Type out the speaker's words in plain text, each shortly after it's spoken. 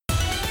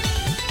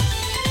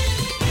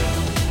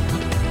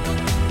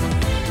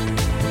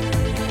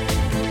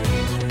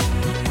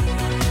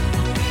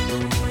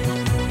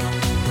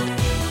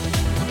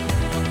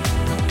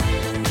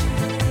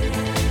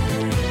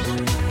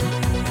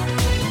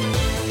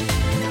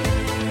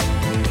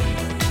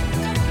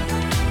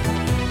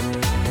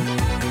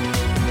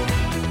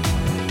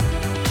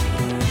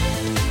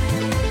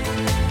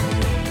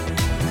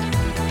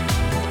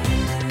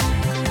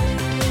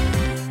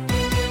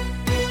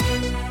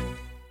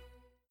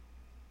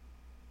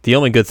The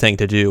only good thing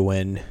to do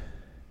when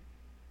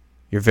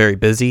you're very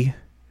busy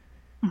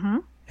Mm-hmm.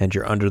 and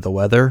you're under the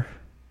weather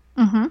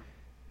Mm-hmm.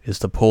 is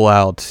to pull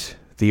out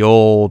the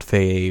old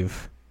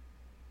fave,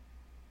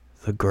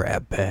 the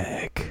grab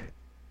bag.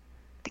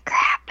 The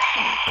grab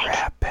bag.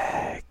 Grab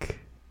bag.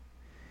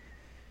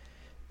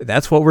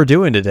 That's what we're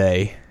doing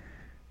today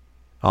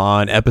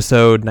on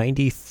episode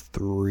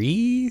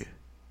 93.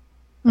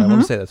 I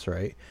want to say that's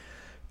right.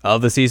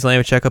 Of the Season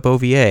Lamb Checkup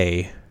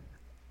OVA.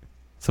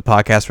 It's a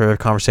podcast where we have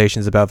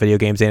conversations about video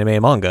games, anime,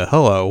 and manga.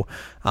 Hello,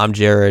 I'm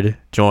Jared,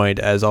 joined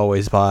as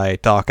always by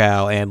Doc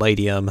Al and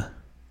Ladium.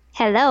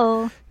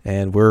 Hello.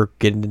 And we're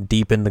getting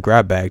deep in the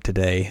grab bag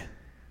today.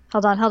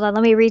 Hold on. Let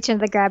me reach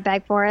into the grab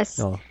bag for us.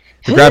 Oh,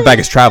 the grab bag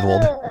has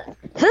traveled.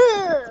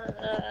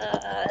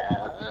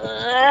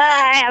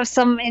 I have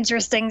some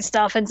interesting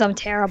stuff and some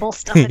terrible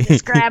stuff in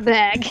this grab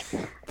bag.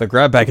 The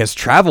grab bag has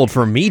traveled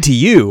from me to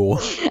you.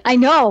 I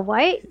know,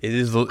 right? It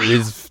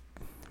is,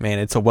 man,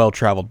 it's a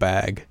well-traveled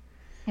bag.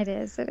 It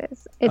is.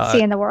 It's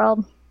seeing the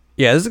world.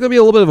 Yeah, this is going to be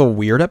a little bit of a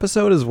weird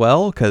episode as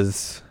well,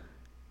 because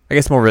I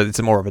guess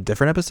it's more of a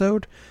different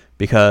episode,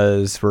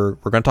 because we're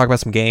going to talk about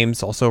some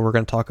games. Also, we're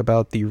going to talk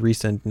about the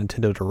recent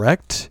Nintendo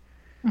Direct,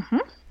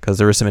 because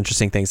there were some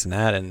interesting things in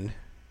that, and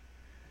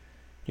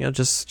you know,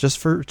 just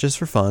for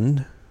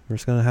fun, we're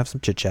just going to have some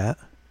chit chat.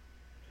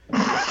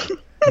 Yeah,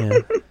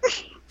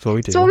 that's what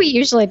we do. It's what we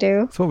usually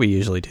do. That's what we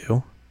usually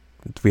do.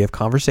 We have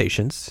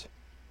conversations.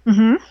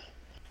 Mm-hmm.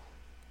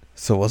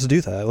 So let's do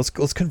that.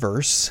 Let's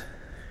converse.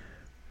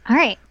 All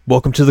right.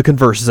 Welcome to the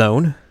Converse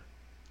Zone.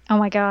 Oh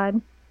my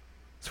God.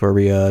 It's where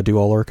we do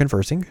all our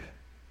conversing.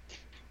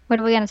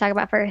 What are we going to talk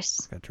about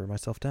first? Gotta turn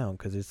myself down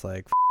because it's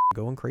like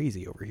going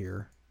crazy over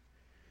here.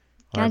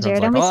 God,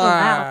 Jared, don't be so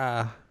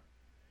loud. "Ah."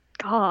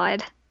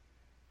 God.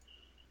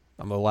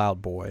 I'm a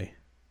loud boy.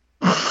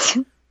 Let's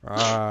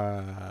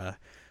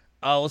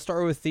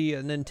start with the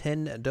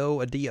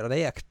Nintendo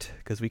Direct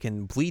because we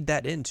can bleed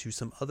that into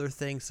some other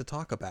things to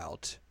talk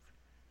about.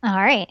 All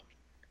right.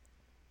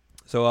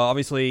 So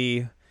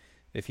obviously,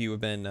 if you have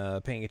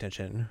been paying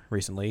attention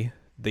recently,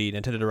 the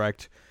Nintendo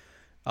Direct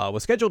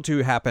was scheduled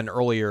to happen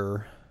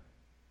earlier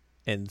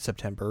in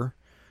September.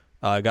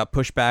 Got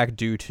pushed back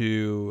due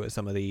to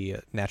some of the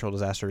natural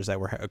disasters that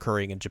were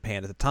occurring in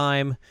Japan at the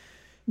time.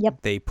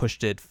 Yep. They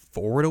pushed it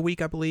forward a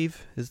week, I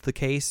believe, is the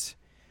case.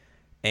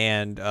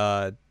 And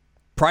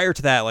prior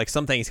to that, like,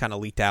 some things kind of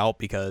leaked out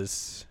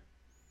because,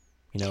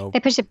 you know...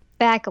 They pushed it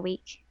back a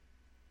week.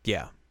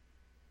 Yeah.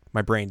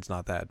 My brain's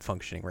not that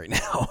functioning right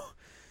now.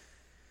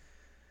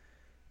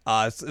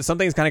 Some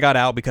things kind of got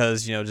out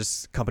because, you know,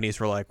 just companies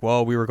were like,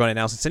 well, we were going to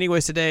announce this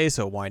anyways today,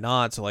 so why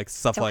not? So, like,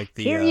 stuff like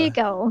the... Here you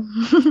go.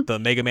 the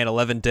Mega Man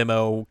 11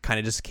 demo kind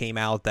of just came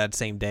out that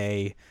same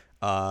day.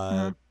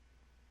 There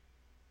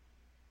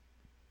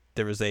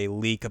was a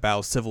leak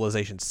about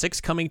Civilization 6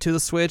 coming to the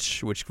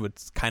Switch, which would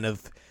kind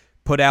of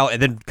put out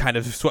and then kind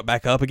of swept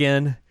back up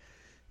again.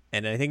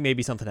 And I think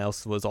maybe something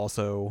else was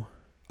also...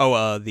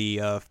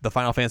 the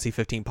Final Fantasy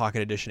 15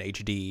 Pocket Edition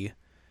HD.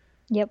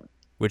 Yep.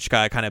 Which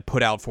got kind of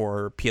put out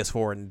for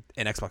PS4 and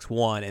Xbox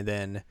One, and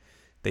then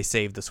they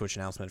saved the Switch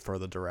announcement for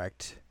the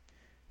Direct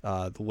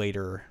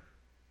later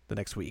the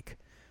next week.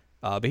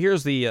 But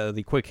here's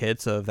the quick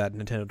hits of that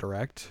Nintendo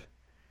Direct.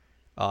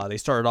 They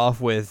started off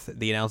with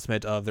the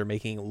announcement of they're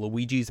making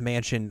Luigi's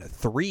Mansion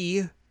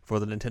 3 for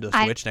the Nintendo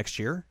Switch next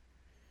year.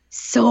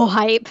 So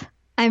hype.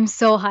 I'm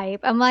so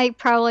hype. I'm like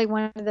probably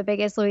one of the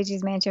biggest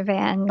Luigi's Mansion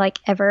fan like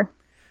ever.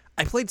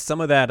 I played some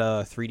of that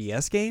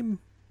 3DS game.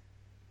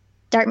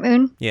 Dark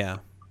Moon? Yeah.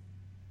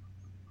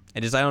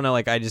 And just, I don't know,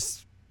 like, I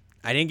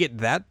didn't get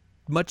that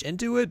much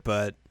into it,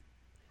 but...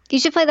 You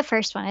should play the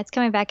first one. It's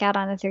coming back out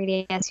on the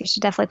 3DS. You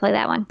should definitely play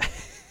that one.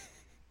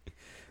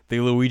 The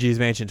Luigi's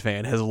Mansion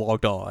fan has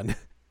logged on.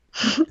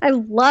 I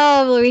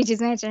love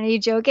Luigi's Mansion. Are you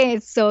joking?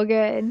 It's so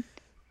good.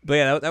 But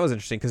yeah, that was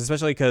interesting,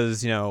 especially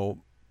because, you know,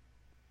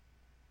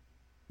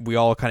 we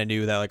all kind of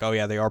knew that, like, oh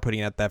yeah, they are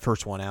putting that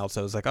first one out,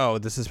 so it was like, oh,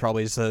 this is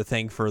probably just a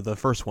thing for the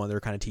first one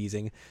they're kind of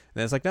teasing. And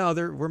then it's like, no,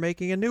 we're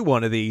making a new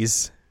one of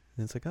these.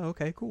 And it's like, oh,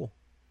 okay, cool.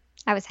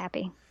 I was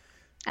happy.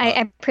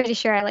 I'm pretty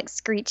sure I like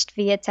screeched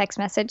via text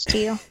message to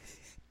you.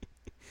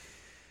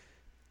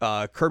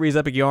 Kirby's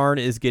Epic Yarn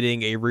is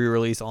getting a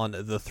re-release on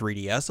the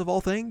 3DS of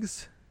all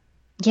things.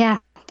 Yeah,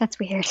 that's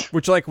weird.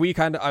 Which, like,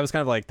 I was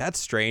kind of like, that's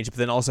strange, but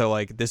then also,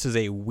 like, this is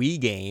a Wii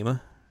game.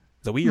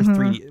 Is it Wii or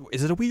 3D?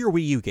 Is it a Wii or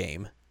Wii U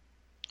game?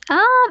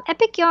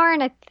 Epic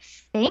Yarn, I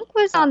think,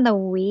 was on the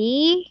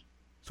Wii.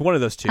 It's one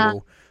of those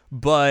two,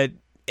 but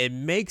it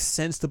makes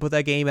sense to put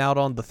that game out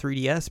on the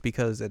 3DS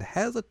because it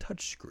has a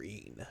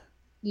touchscreen.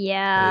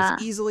 Yeah,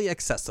 it's easily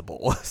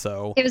accessible.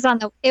 So it was on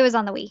the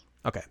Wii.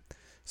 Okay,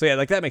 so yeah,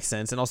 like that makes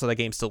sense, and also that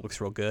game still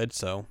looks real good.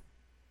 So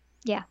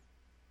yeah,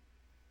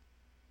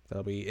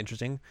 that'll be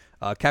interesting.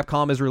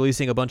 Capcom is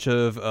releasing a bunch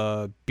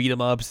of beat 'em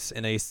ups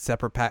in a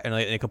separate in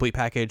a complete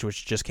package,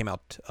 which just came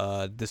out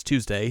this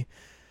Tuesday.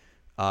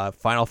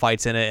 Final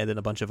Fight's in it, and then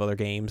a bunch of other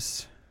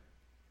games.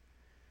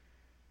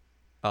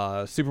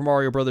 Super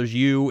Mario Brothers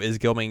U is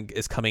coming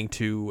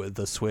to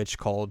the Switch,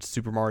 called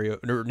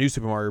New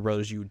Super Mario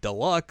Brothers U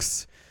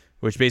Deluxe,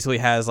 which basically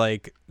has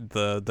like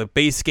the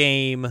base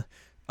game,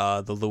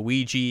 the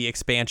Luigi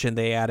expansion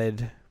they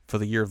added for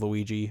the Year of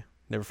Luigi.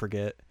 Never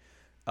forget.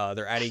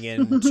 They're adding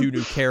in 2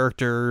 new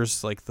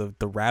characters, like the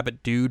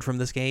rabbit dude from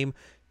this game.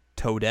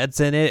 Toadette's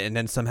in it, and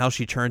then somehow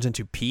she turns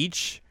into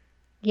Peach.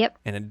 Yep.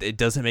 And it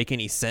doesn't make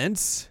any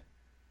sense.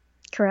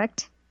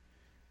 Correct.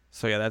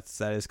 So yeah,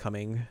 that is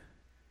coming.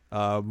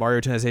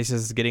 Mario Tennis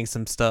Aces is getting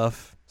some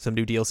stuff, some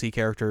new DLC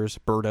characters.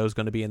 Birdo's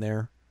going to be in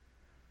there.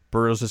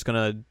 Birdo's just going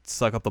to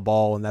suck up the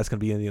ball, and that's going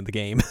to be in the end of the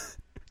game.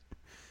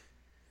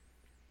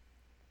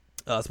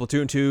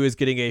 Splatoon 2 is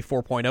getting a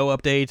 4.0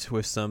 update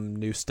with some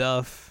new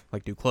stuff,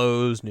 like new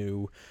clothes,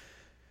 new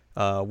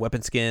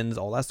weapon skins,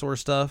 all that sort of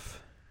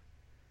stuff.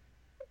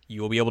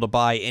 You will be able to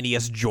buy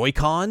NES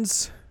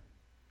Joy-Cons.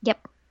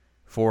 Yep.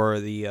 For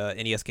the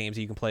NES games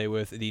that you can play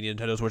with the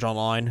Nintendo Switch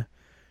Online.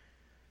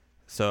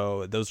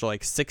 So those are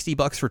like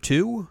 $60 for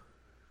 2,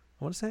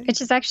 I want to say. Which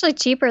is actually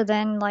cheaper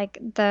than like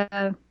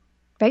the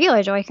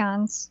regular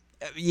Joy-Cons.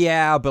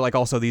 Yeah, but like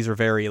also these are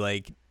very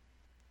like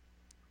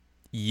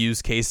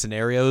use case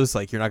scenarios.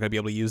 Like you're not going to be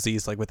able to use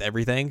these like with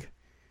everything.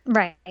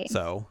 Right.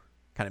 So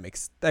kind of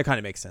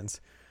makes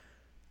sense.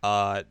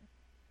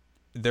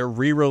 They're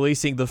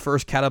re-releasing the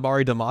first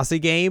Katamari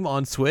Damacy game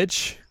on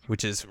Switch,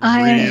 which is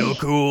real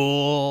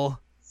cool.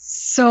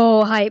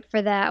 So hyped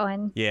for that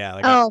one. Yeah.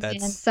 Like man,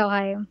 so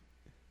hyped.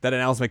 That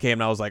announcement came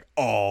and I was like,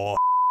 oh,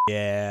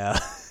 yeah.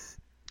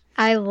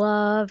 I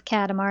love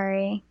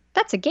Katamari.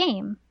 That's a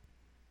game.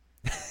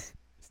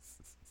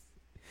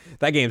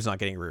 That game's not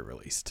getting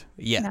re-released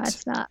yet. No,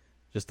 it's not.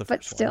 Just the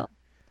first but still.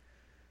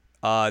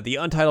 one. The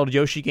Untitled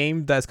Yoshi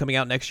game that's coming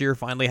out next year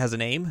finally has a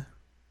name.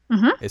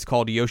 Mm-hmm. It's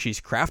called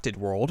Yoshi's Crafted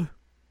World,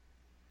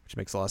 which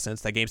makes a lot of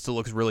sense. That game still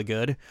looks really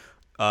good.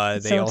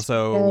 They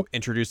also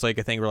introduced like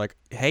a thing where like,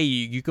 hey,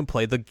 you can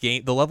play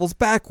the levels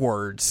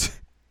backwards.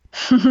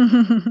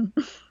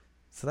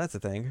 So that's a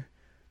thing.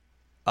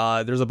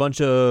 There's a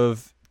bunch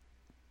of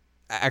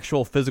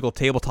actual physical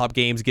tabletop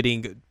games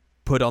getting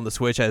put on the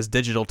Switch as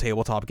digital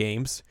tabletop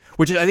games,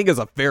 which I think is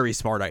a very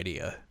smart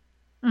idea.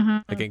 Mm-hmm.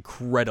 Like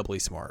incredibly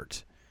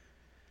smart.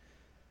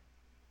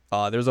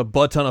 There's a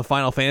butt ton of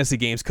Final Fantasy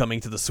games coming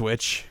to the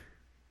Switch.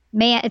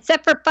 Man,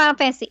 except for Final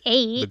Fantasy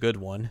VIII. The good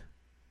one.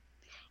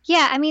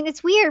 Yeah, I mean,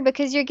 it's weird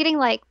because you're getting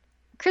like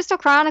Crystal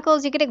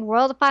Chronicles, you're getting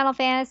World of Final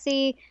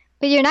Fantasy,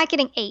 but you're not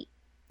getting 8.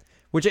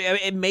 Which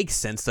it makes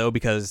sense though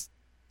because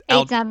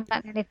 8's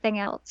not anything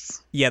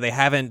else. Yeah, they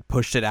haven't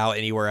pushed it out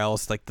anywhere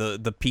else. Like the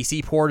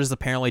PC port is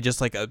apparently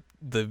just like a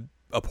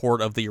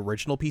port of the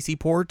original PC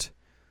port.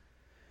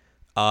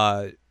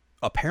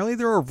 Apparently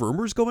there are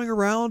rumors going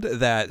around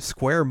that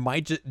Square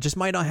might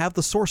not have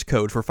the source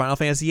code for Final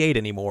Fantasy VIII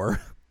anymore.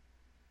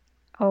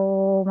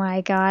 Oh my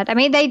god! I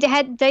mean, they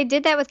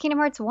did that with Kingdom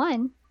Hearts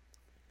 1.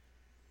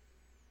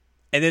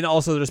 And then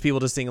also there's people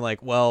just thinking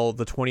like, well,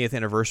 the 20th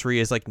anniversary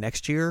is like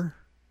next year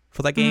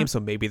for that game, so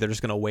maybe they're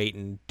just gonna wait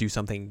and do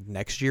something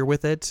next year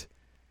with it,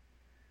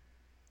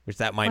 which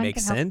that might make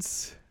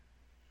sense.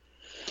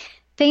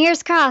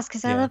 Fingers crossed,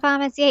 because I love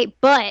Final Fantasy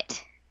VIII.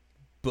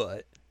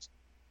 But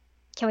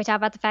can we talk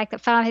about the fact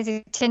that Final Fantasy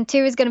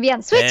X-2 is going to be on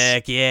the Switch?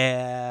 Heck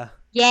yeah!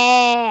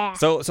 Yeah.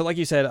 So like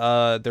you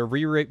said, they're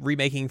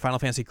remaking Final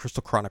Fantasy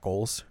Crystal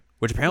Chronicles,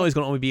 which apparently is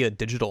going to only be a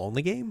digital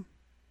only game.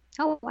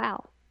 Oh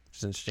wow. Which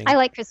is interesting. I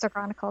like Crystal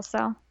Chronicles,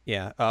 so.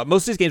 Yeah,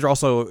 most of these games are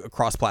also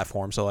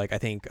cross-platform. So, like, I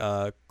think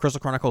Crystal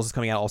Chronicles is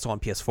coming out also on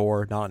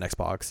PS4, not on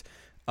Xbox.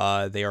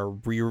 They are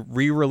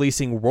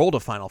re-releasing World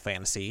of Final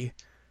Fantasy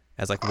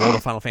as like World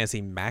of Final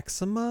Fantasy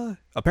Maxima.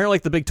 Apparently,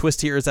 like the big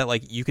twist here is that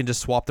like you can just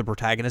swap the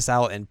protagonists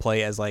out and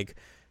play as like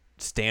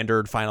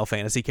standard Final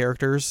Fantasy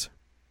characters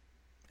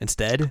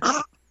instead.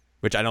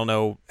 Which I don't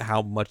know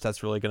how much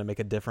that's really going to make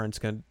a difference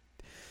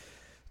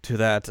to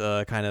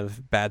that kind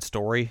of bad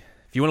story.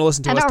 If you want to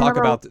listen to us talk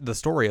about the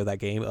story of that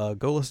game,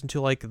 go listen to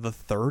like the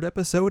 3rd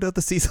episode of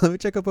the Season 11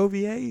 Checkup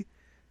OVA.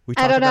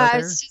 I don't know. I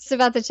was just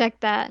about to check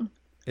that.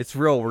 It's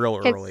real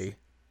early.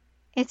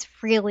 It's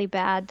really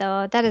bad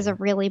though. That is a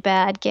really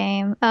bad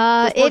game.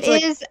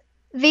 It is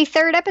the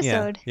 3rd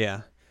episode.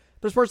 Yeah.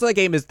 There's parts of that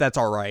game that's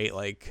all right.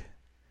 Like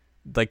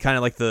kind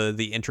of like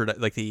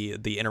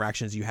the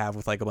interactions you have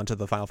with like a bunch of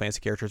the Final Fantasy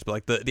characters, but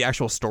like the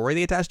actual story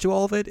they attach to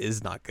all of it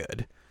is not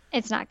good.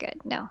 It's not good.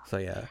 No. So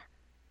yeah.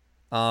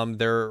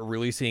 They're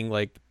releasing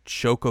like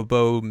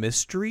Chocobo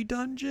Mystery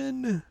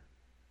Dungeon.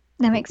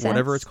 That makes sense.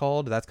 Whatever it's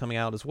called, that's coming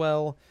out as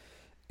well.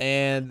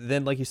 And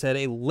then, like you said,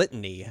 a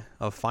litany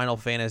of Final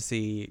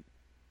Fantasy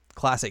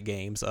classic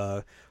games.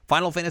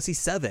 Final Fantasy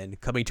VII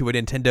coming to a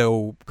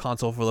Nintendo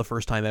console for the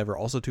first time ever.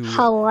 Also to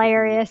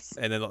hilarious.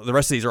 And then the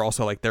rest of these are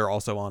also like they're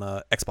also on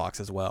Xbox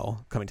as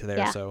well, coming to there.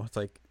 Yeah. So it's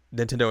like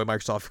Nintendo and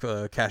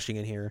Microsoft cashing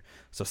in here.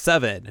 So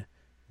 7,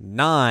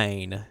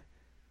 9.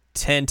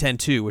 10, 10,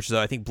 2, which is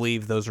I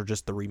believe those are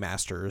just the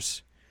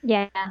remasters.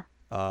 Yeah.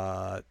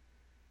 And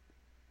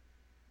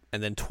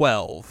then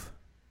 12,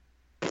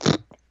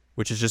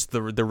 which is just the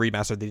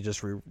remaster they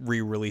just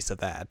re-released of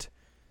that.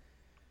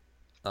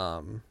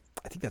 I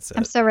think that's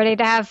I'm it. so ready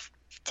to have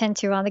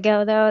 10-2 on the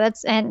go though.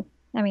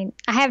 I mean,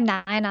 I have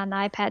 9 on the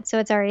iPad, so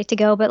it's already to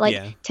go, but like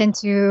Yeah.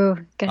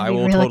 10-2 gonna I be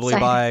will real totally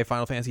exciting. buy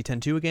Final Fantasy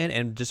X-2 again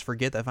and just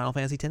forget that Final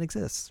Fantasy X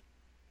exists.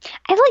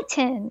 I like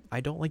 10.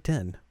 I don't like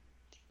 10.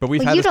 But we've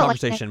Well, had you this don't like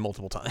 10, conversation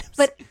multiple times.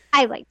 but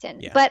I like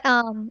 10. Yeah. But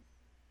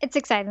it's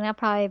exciting. I'll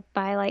probably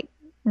buy like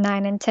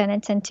 9 and 10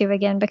 and 10-2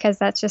 again because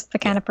that's just the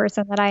kind Yeah. of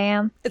person that I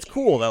am. It's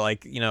cool that,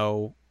 like,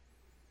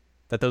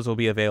 that those will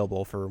be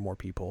available for more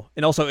people.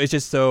 And also, it's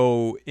just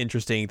so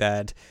interesting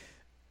that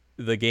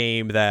the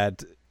game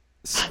that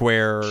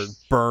Square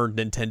burned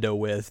Nintendo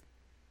with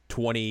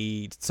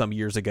 20 some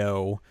years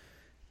ago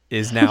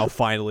is now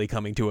finally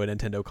coming to a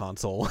Nintendo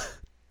console.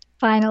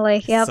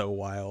 Finally, yep. So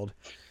wild.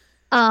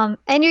 And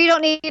you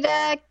don't need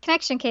a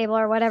connection cable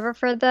or whatever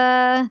for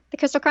the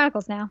Crystal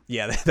Chronicles now.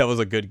 Yeah, that was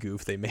a good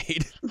goof they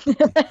made.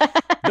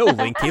 No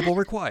link cable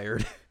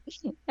required.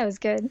 That was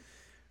good.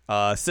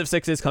 Civ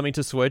 6 is coming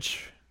to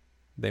Switch.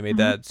 They made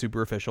that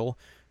super official.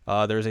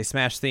 There's a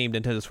Smash themed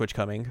Nintendo Switch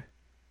coming.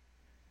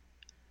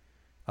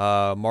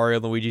 Mario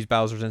and Luigi's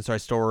Bowser's Inside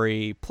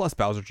Story plus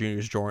Bowser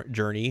Jr.'s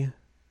Journey.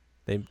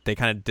 They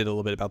kind of did a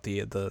little bit about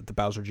the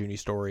Bowser Jr.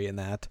 story in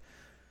that.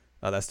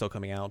 That's still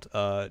coming out.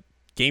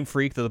 Game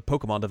Freak, the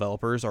Pokemon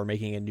developers, are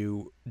making a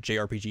new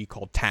JRPG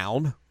called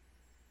Town.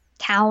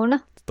 Town.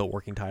 It's the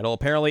working title.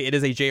 Apparently, it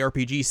is a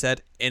JRPG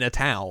set in a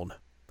town.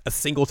 A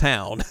single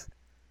town.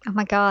 Oh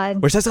my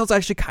God. Which that sounds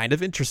actually kind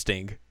of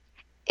interesting.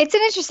 It's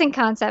an interesting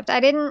concept. I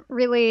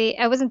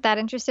wasn't that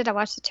interested. I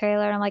watched the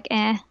trailer and I'm like,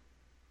 eh.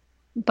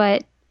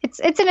 But it's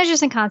an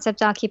interesting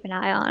concept. I'll keep an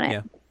eye on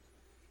it.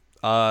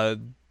 Yeah.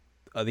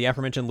 The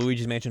aforementioned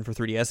Luigi's Mansion for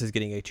 3DS is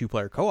getting a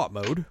 2-player co-op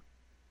mode.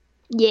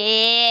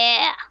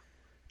 Yeah.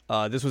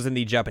 This was in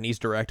the Japanese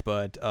Direct,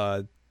 but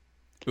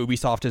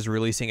Ubisoft is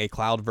releasing a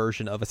cloud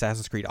version of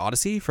Assassin's Creed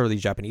Odyssey for the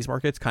Japanese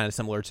markets, kind of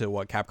similar to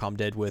what Capcom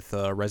did with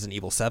Resident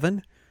Evil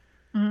 7.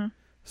 Mm-hmm.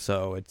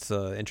 So it's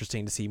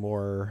interesting to see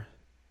more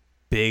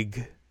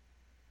big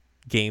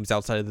games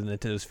outside of the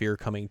Nintendo sphere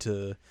coming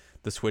to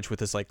the Switch with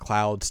this like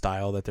cloud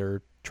style that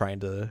they're trying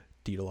to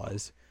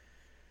utilize.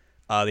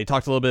 They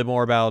talked a little bit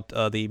more about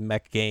the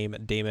mech game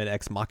Daemon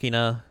X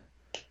Machina.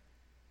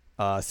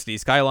 City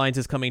Skylines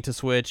is coming to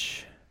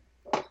Switch.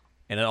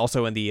 And then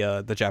also in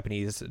the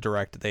Japanese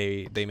Direct,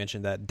 they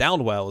mentioned that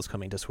Downwell is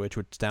coming to Switch,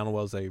 which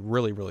Downwell is a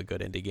really, really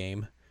good indie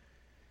game.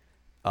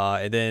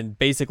 And then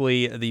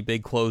basically the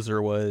big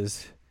closer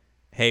was,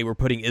 hey, we're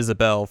putting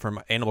Isabelle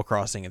from Animal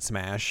Crossing in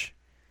Smash.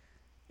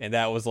 And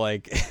that was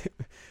like,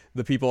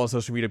 the people on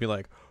social media be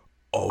like,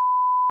 oh,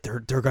 they're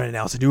going to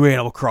announce a new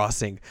Animal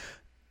Crossing.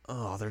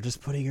 Oh, they're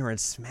just putting her in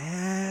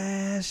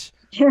Smash?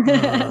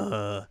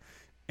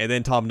 And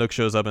then Tom Nook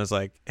shows up and is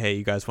like, hey,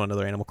 you guys want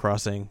another Animal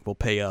Crossing? We'll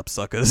pay up,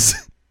 suckers.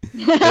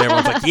 And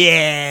everyone's like,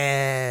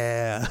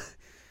 yeah.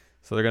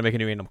 So they're going to make a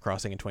new Animal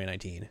Crossing in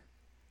 2019.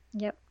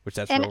 Yep. Which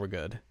that's And real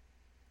good.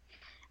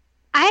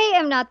 I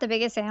am not the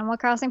biggest Animal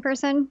Crossing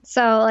person.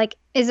 So, like,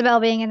 Isabelle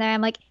being in there,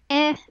 I'm like,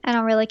 I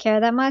don't really care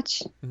that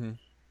much. Mm-hmm.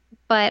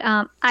 But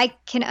I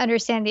can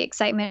understand the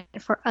excitement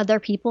for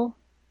other people.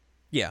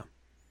 Yeah.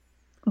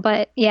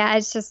 But, yeah,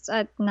 it's just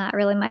not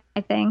really my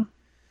thing.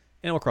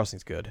 Animal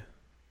Crossing's good.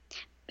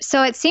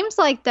 So it seems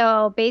like,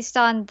 though, based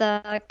on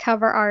the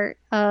cover art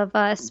of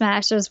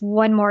Smash, there's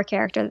one more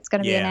character that's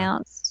going to be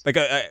announced. Like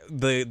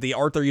the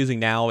art they're using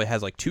now, it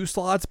has like 2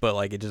 slots, but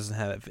like it doesn't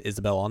have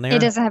Isabelle on there. It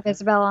doesn't have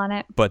Isabelle on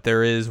it. But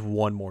there is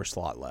one more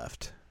spot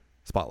left.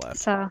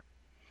 So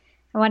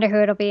I wonder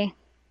who it'll be.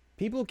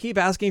 People keep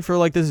asking for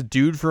like this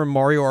dude from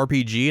Mario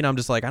RPG, and I'm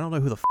just like, I don't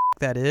know who the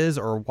that is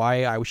or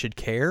why I should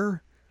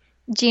care.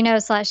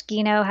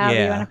 Gino/Gino,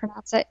 however you want to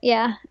pronounce it.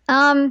 Yeah.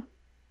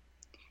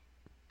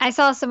 I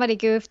saw somebody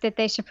goof that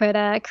they should put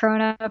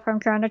Chrono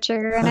from Chrono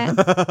Trigger in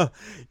it.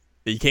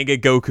 You can't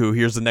get Goku.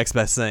 Here's the next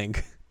best thing.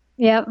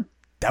 Yep.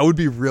 That would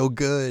be real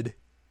good.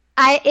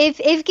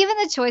 If given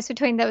the choice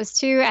between those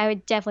two, I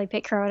would definitely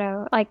pick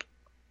Chrono. Like,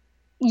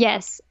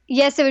 yes,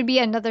 it would be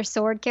another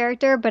sword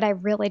character, but I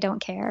really don't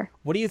care.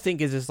 What do you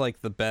think is just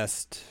like the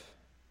best,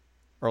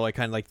 or like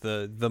kind of like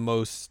the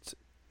most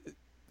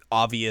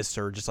obvious,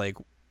 or just like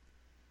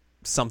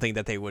something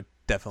that they would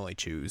definitely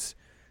choose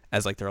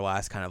as like their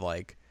last kind of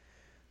like,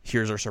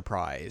 here's our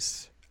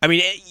surprise? I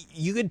mean,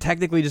 you could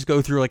technically just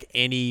go through like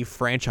any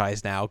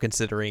franchise now,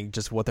 considering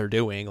just what they're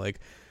doing. Like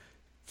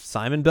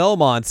Simon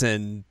Belmont's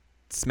in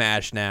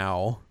Smash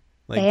now.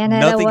 Like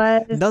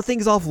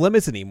nothing's off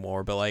limits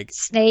anymore. But like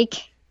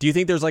Snake. Do you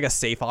think there's like a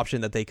safe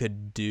option that they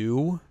could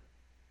do?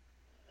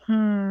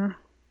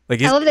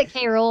 Like I love that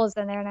K. Rool is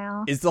in there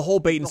now. Is the whole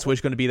bait and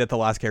switch going to be that the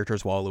last character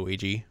is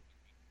Waluigi?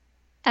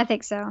 I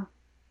think so.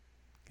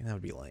 That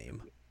would be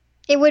lame.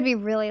 It would be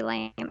really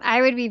lame.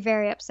 I would be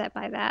very upset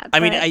by that. I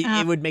mean,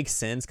 it would make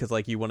sense because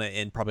like you want to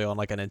end probably on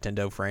like a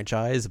Nintendo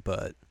franchise,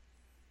 but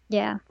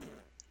yeah,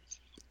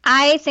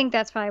 I think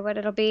that's probably what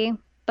it'll be.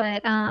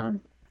 But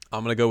I'm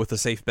gonna go with the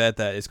safe bet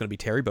that it's gonna be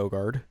Terry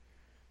Bogard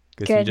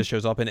because he just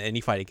shows up in any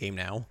fighting game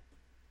now.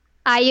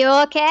 Are you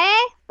okay,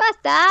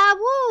 Buster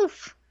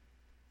Wolf?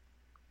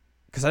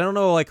 Because I don't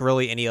know like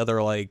really any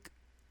other like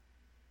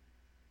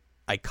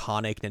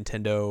iconic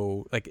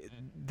Nintendo, like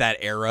that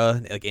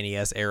era, like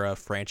NES era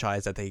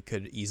franchise that they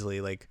could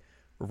easily like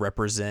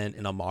represent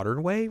in a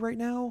modern way right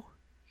now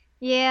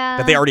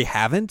that they Yeah. already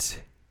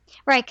haven't.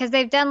 Right, because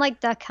they've done like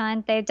Duck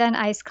Hunt, they've done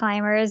Ice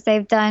Climbers,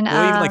 they've done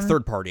Well, even like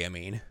third party. I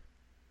mean,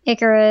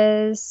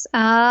 Icarus.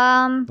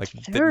 like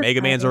the Third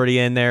Mega Man's party. already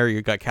in there.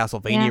 You got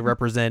Castlevania Yeah.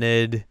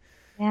 represented.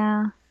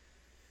 Yeah.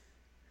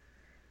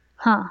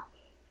 Huh.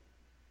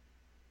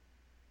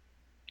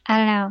 I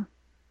don't know.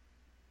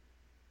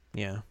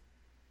 Yeah.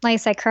 Like I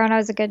said, Chrono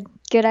is a good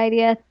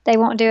idea. They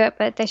won't do it,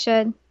 but they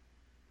should.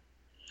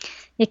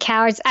 You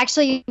cowards.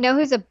 Actually, you know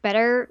who's a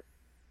better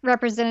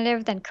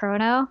representative than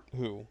Chrono?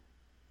 Who?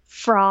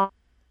 Frog.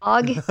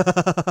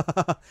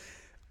 I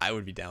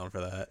would be down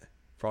for that.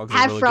 Frog's a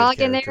Have really Frog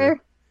good in character.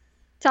 there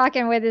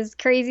talking with his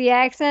crazy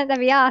accent.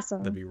 That'd be awesome.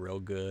 That'd be real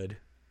good.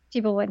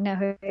 People wouldn't know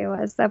who he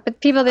was, though. But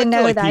people I didn't feel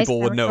know like the Ice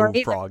people would know Climber who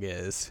either. Frog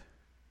is.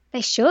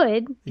 They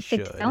should. They If they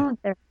should.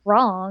 don't, they're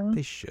wrong.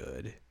 They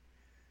should.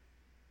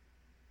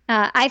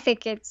 I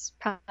think it's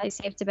probably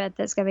safe to bet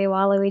that's gonna be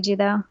Waluigi,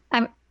 though.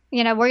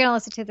 We're gonna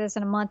listen to this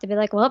in a month and be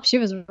like, "Well, she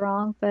was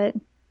wrong," but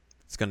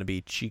It's gonna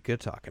be Chika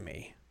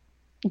Takami.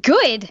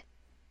 good.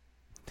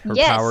 Her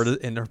Yes.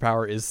 her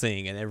power is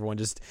sing,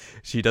 and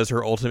she does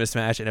her ultimate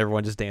smash, and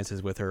everyone just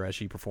dances with her as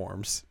she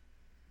performs.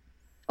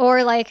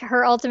 Or like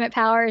her ultimate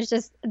power is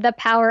just the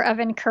power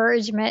of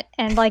encouragement,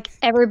 and like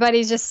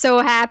everybody's just so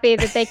happy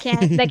that they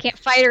can't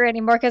fight her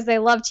anymore because they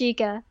love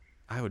Chica.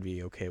 I would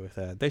be okay with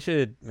that. They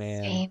should,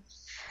 man. Same.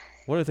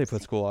 What if they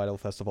put School Idol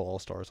Festival All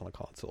Stars on a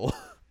console?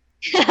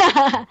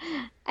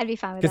 I'd be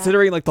fine with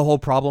Considering like the whole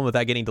problem with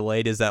that getting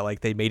delayed is that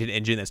like they made an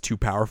engine that's too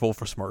powerful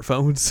for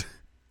smartphones. that.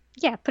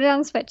 Yeah, put it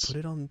on Switch. Put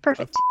it on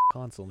Perfect. a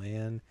console,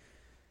 man.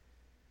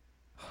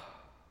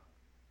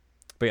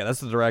 But yeah, that's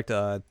the direct.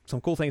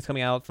 Some cool things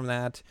coming out from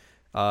that.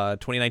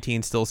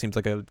 2019 still seems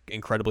like an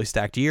incredibly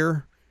stacked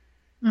year,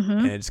 Hmm.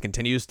 and it just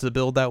continues to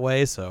build that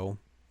way. So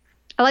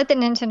I like that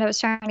Nintendo is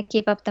trying to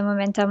keep up the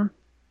momentum.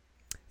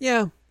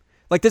 yeah,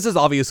 like this has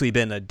obviously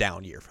been a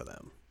down year for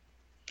them.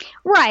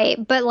 Right,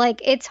 but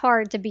like it's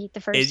hard to beat the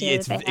first year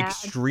It's that they had.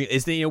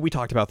 extreme. We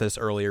talked about this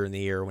earlier in the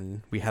year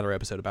when we had our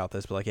episode about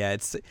this, but like yeah,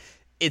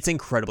 it's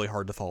incredibly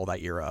hard to follow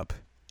that year up,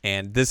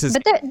 and this is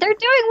But they're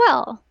doing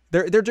well.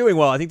 they're doing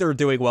well. I think they're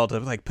doing well to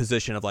like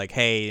position of like,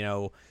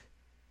 hey,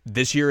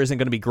 this year isn't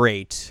going to be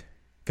great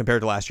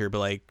compared to last year, but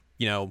like,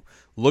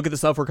 look at the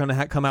stuff we're going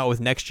to come out with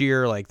next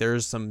year. Like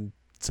there's some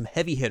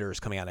heavy hitters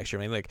coming out next year.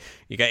 I mean, like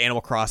you got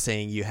Animal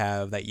Crossing, you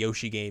have that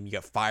Yoshi game, you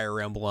got Fire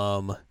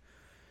Emblem.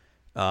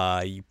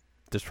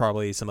 There's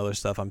probably some other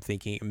stuff I'm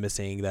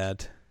missing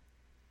that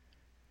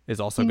is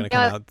also going to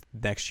come out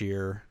next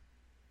year.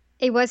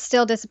 It was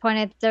still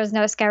disappointed there was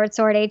no Skyward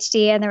Sword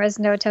HD and there was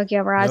no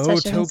Tokyo Mirage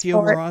Sessions.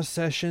 Tokyo Mirage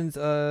Sessions,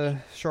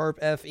 Sharp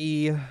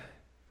FE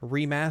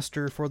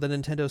remaster for the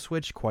Nintendo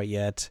Switch quite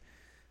yet.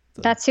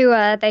 That's who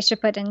they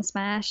should put in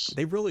Smash.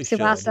 They really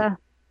Tsubasa. should,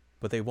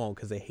 but they won't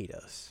because they hate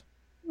us.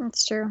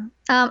 That's true.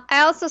 I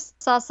also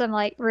saw some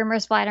like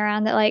rumors flying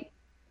around that like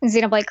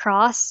Xenoblade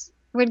Cross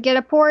would get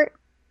a port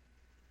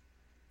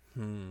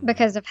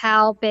because of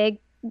how big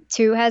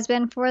 2 has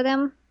been for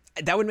them.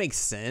 That would make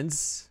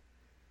sense.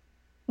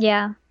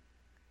 Yeah.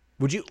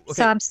 Would you? Okay.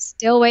 So I'm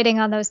still waiting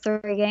on those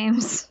 3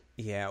 games.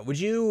 Yeah. Would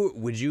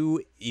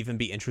you even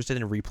be interested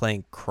in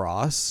replaying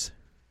Cross?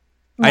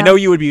 No, I know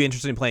you would be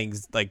interested in playing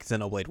like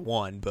Xenoblade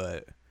 1,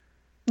 but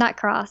not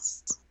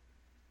Cross.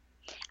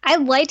 I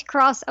liked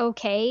Cross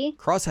okay.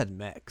 Cross had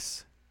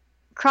mechs.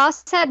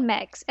 Cross had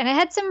mechs and it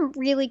had some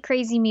really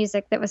crazy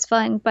music that was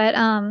fun, but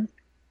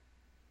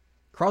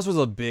Cross was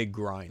a big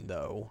grind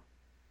though.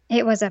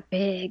 it was a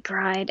big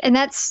grind. And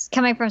that's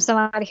coming from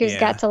somebody who's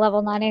got to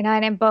level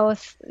 99 in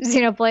both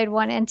Xenoblade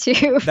 1 and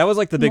 2. That was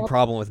like the big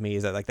problem with me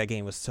is that like that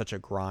game was such a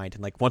grind,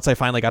 and like once I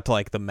finally got to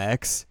like the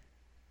mechs,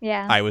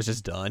 Yeah. I was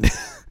just done.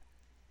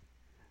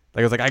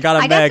 Like I was like, I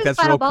got a mech,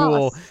 that's real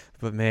cool,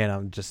 but man,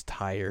 I'm just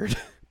tired.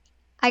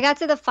 I got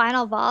to the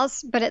final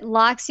boss, but it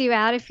locks you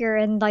out if you're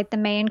in like the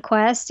main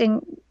quest,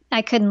 and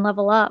I couldn't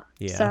level up.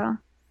 Yeah. So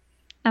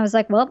I was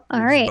like, well, all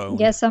You're right, boned.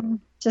 guess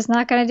I'm just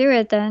not going to do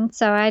it then.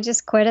 So I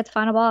just quit at the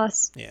final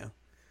boss. Yeah.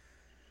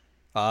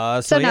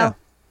 So yeah. no.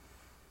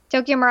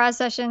 Tokyo Mirage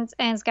Sessions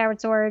and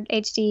Skyward Sword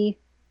HD,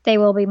 they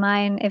will be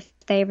mine if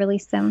they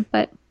release them,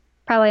 but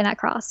probably not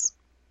Cross.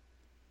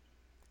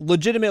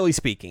 Legitimately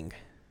speaking,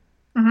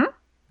 Mm-hmm.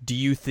 do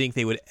you think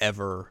they would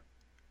ever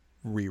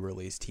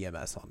re-release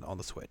TMS on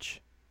the Switch?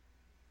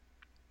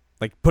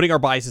 Like putting our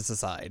biases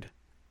aside.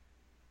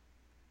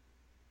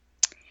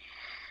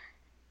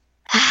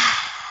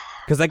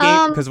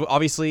 Because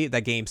obviously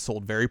that game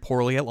sold very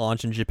poorly at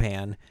launch in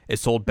Japan. It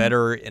sold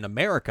better in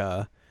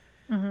America.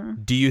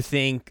 Mm-hmm. Do you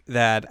think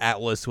that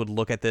Atlas would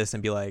look at this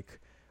and be like,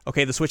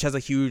 okay, the Switch has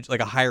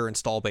a higher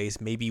install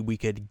base. Maybe we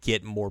could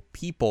get more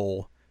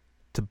people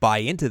to buy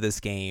into this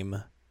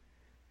game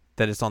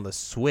that it's on the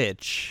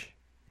Switch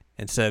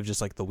instead of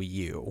just like the Wii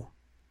U.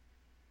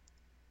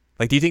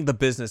 Like, do you think the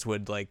business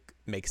would like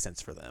make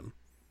sense for them?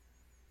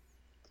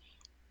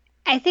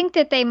 I think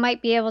that they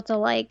might be able to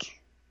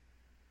like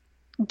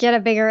get a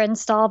bigger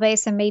install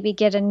base and maybe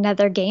get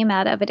another game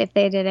out of it if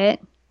they did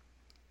it.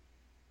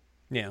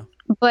 Yeah.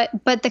 But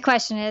the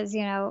question is,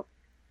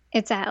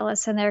 it's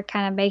Atlas and they're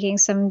kind of making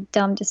some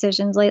dumb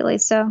decisions lately.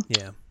 So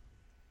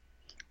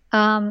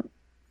Yeah.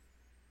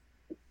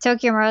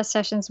 Tokyo Mirage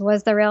Sessions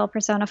was the real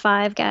Persona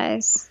 5,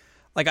 guys.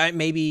 Like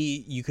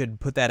maybe you could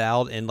put that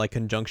out in like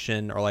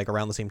conjunction or like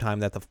around the same time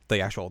that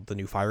the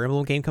new Fire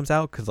Emblem game comes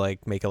out, cuz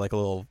like make it like a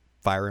little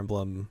Fire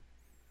Emblem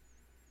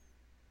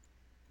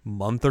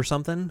month or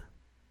something.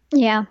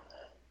 Yeah.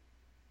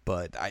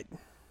 But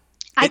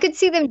I could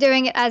see them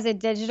doing it as a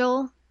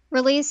digital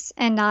release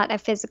and not a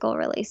physical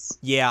release.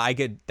 Yeah, I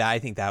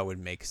think that would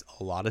make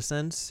a lot of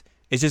sense.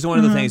 It's just one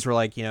of the things where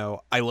like,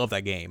 I love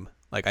that game.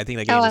 Like I think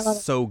that game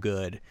is so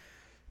good,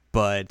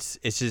 but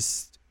it's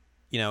just,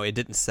 it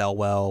didn't sell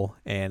well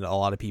and a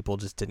lot of people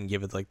just didn't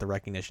give it like the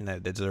recognition that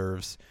it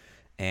deserves.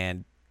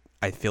 And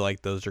I feel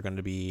like those are going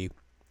to be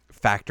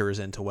factors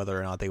into whether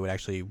or not they would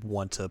actually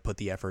want to put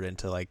the effort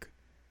into like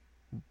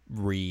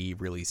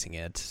re-releasing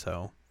it.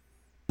 So,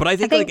 but I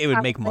think like it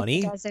would make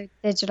money as a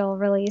digital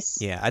release.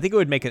 Yeah, I think it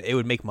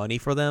would make money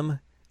for them.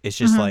 It's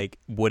just like,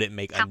 would it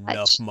make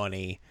enough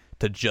money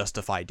to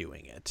justify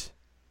doing it?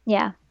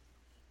 Yeah.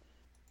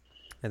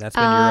 And that's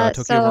been your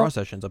Tokyo Mirage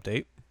Sessions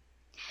update.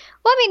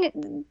 Well, I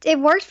mean, it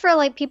worked for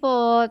like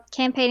people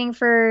campaigning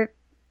for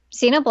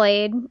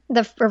Xenoblade,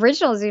 the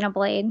original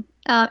Xenoblade.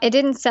 It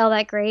didn't sell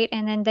that great,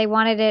 and then they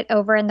wanted it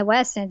over in the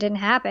West, and it didn't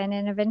happen.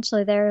 And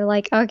eventually, they're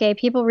like, "Okay,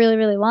 people really,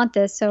 really want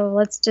this, so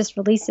let's just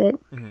release it."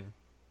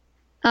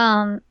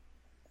 Mm-hmm.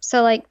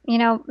 So like,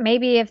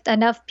 maybe if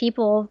enough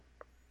people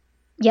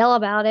yell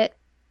about it.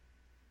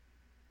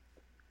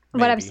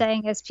 Maybe. What I'm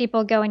saying is,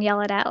 people go and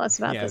yell at Atlas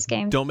about this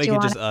game. Don't make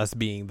it just us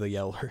being the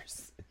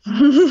yellers.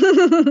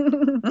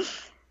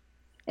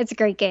 It's a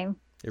great game.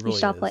 It really you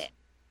should is. Play it.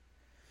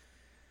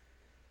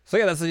 So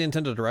yeah, that's the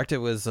Nintendo Direct. It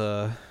was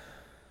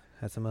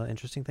had some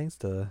interesting things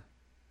to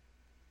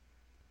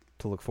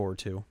look forward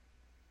to.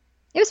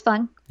 It was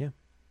fun. Yeah.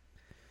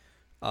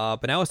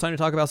 But now it's time to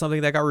talk about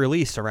something that got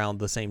released around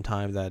the same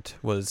time that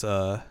was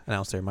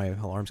announced there. My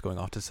alarm's going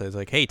off to say,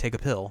 like, hey, take a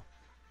pill.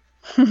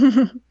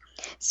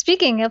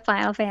 Speaking of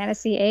Final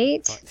Fantasy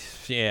VIII.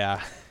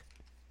 Yeah.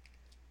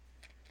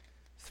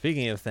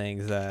 Speaking of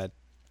things that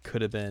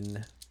could have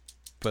been,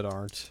 but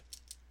aren't.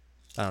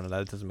 I don't know,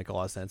 that doesn't make a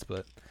lot of sense,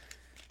 but...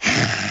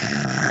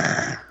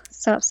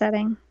 So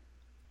upsetting.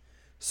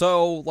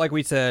 So, like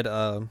we said,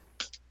 Final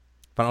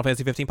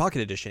Fantasy 15 Pocket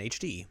Edition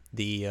HD,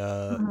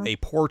 a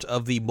port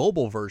of the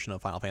mobile version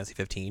of Final Fantasy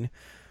 15,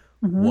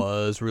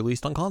 was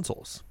released on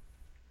consoles.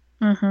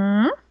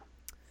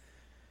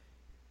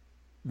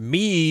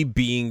 Me,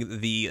 being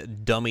the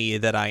dummy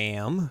that I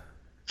am,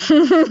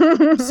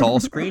 saw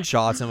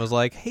screenshots and was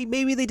like, hey,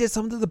 maybe they did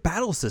something to the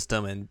battle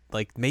system and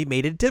like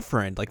made it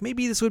different. Like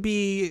maybe this would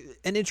be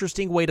an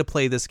interesting way to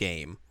play this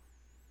game.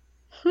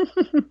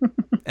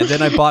 And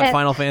then I bought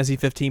Final Fantasy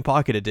 15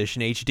 Pocket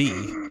Edition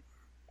HD.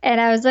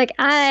 And I was like,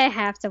 I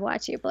have to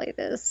watch you play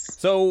this.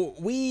 So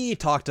we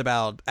talked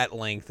at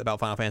length about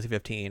Final Fantasy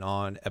 15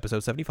 on episode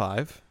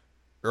 75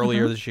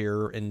 earlier this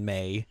year in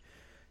May.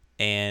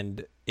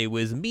 And it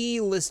was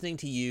me listening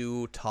to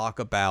you talk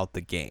about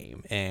the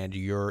game and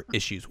your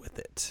issues with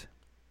it.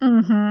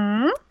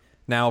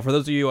 Now, for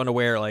those of you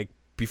unaware, like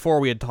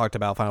before we had talked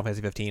about Final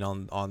Fantasy 15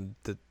 on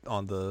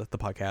the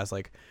podcast,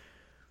 like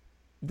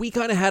we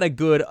kind of had a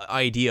good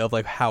idea of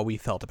like how we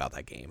felt about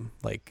that game.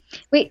 Like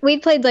we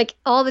played like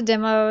all the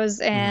demos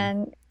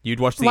and you'd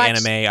watch the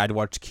anime, I'd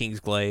watch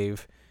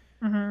Kingsglaive,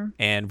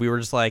 and we were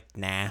just like,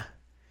 nah.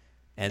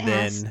 And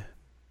then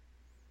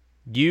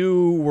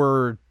you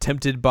were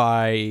tempted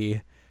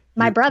by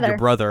your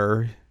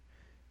brother,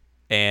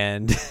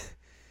 and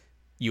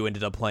you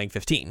ended up playing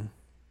 15.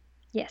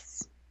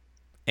 Yes.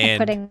 And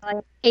putting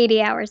like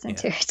 80 hours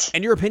into it.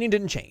 And your opinion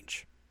didn't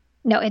change.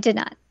 No, it did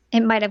not.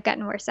 It might have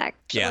gotten worse,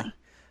 actually. Yeah.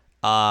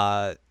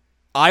 I,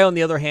 on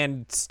the other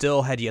hand,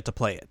 still had yet to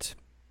play it.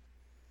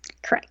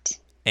 Correct.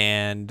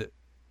 And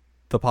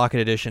the Pocket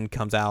Edition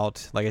comes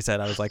out. Like I said,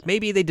 I was like,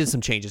 maybe they did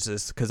some changes to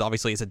this because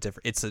obviously it's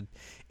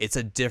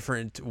a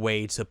different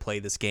way to play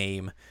this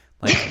game.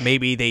 Like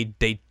maybe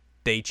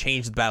they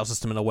changed the battle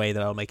system in a way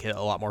that'll make it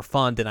a lot more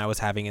fun than I was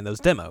having in those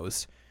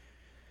demos.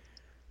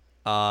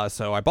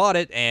 So I bought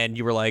it, and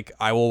you were like,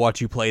 I will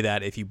watch you play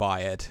that if you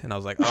buy it. And I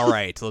was like, all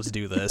right, let's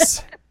do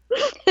this.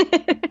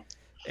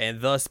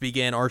 And thus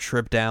began our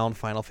trip down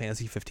Final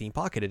Fantasy 15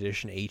 Pocket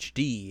Edition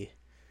HD.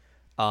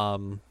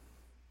 I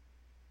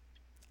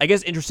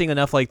guess interesting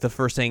enough, like the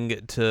first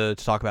thing to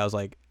talk about is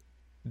like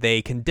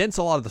they condense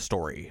a lot of the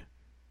story.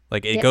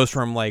 Like it goes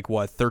from like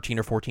 13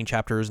 or 14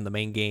 chapters in the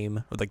main game,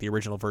 or like the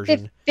original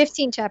version.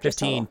 15 chapters.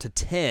 15 to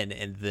 10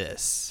 in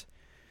this.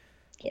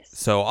 Yes.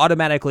 So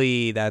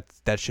automatically that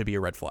should be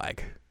a red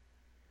flag.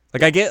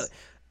 Like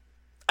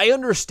I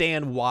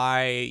understand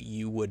why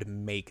you would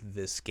make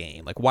this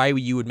game. Like why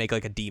you would make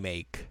like a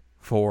demake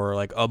for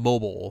like a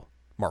mobile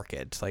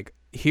market. Like,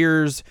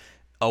 here's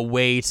a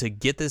way to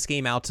get this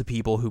game out to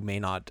people who may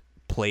not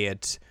play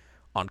it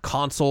on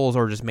consoles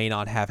or just may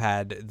not have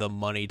had the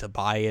money to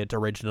buy it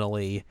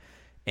originally.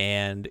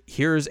 And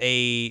here's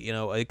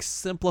a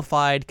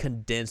simplified,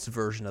 condensed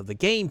version of the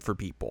game for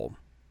people.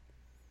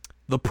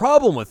 The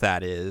problem with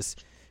that is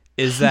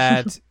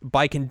that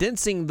by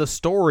condensing the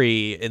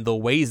story in the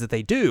ways that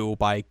they do,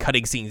 by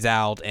cutting scenes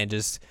out and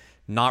just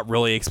not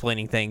really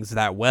explaining things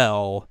that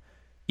well,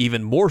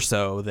 even more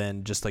so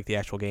than just like the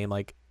actual game,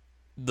 like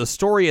the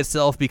story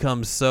itself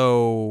becomes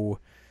so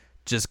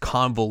just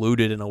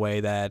convoluted in a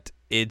way that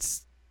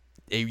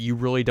you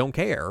really don't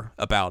care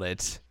about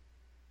it.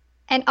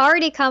 An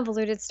already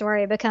convoluted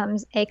story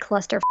becomes a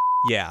cluster.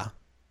 Yeah,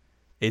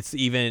 it's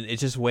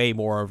just way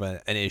more of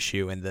an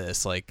issue in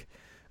this. Like,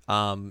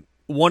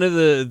 one of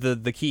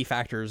the key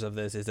factors of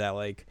this is that,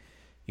 like,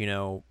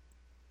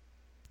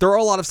 there are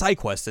a lot of side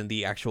quests in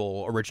the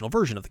actual original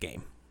version of the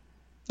game.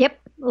 Yep,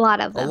 a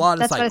lot of them.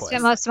 That's what I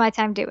spent most of my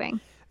time doing.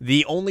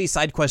 The only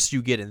side quests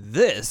you get in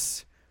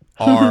this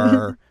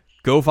are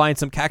go find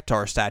some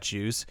Cactuar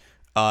statues,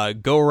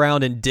 go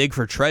around and dig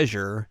for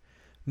treasure.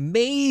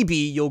 Maybe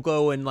you'll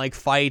go and like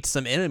fight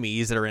some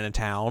enemies that are in a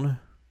town.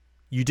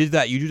 You do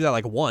that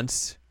like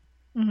once.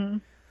 Mm-hmm.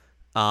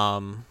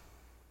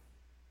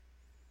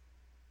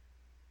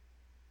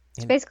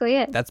 That's basically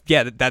it.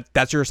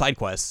 That's your side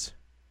quests.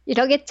 You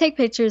don't get to take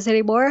pictures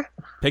anymore.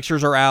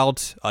 Pictures are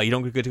out. You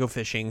don't get to go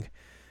fishing.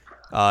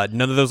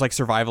 None of those like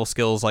survival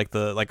skills, like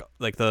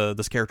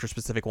the character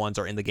specific ones,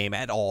 are in the game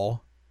at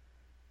all.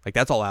 Like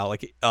that's all out.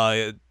 Like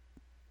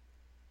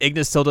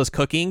Ignis still does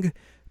cooking,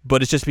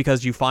 but it's just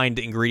because you find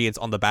ingredients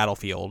on the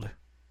battlefield,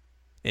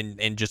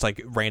 in just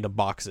like random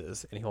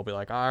boxes, and he'll be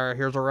like, "All right,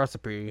 here's a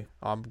recipe.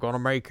 I'm gonna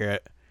make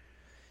it."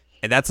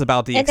 And that's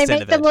about the extent of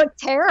it. And they make them look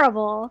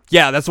terrible.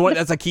 Yeah, that's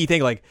a key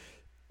thing. Like,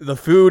 the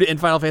food in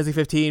Final Fantasy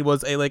 15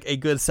 was a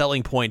good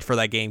selling point for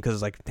that game, because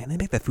it's like, man, they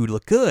make that food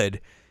look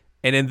good.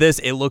 And in this,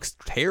 it looks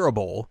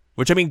terrible,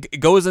 which, I mean,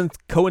 goes and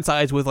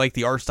coincides with like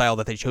the art style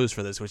that they chose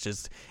for this, which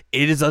is,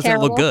 it just doesn't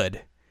look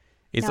good.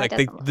 It's like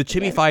the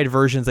chibified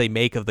versions they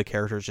make of the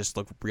characters just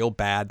look real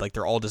bad. Like,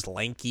 they're all just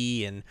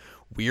lanky and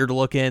weird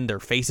looking. Their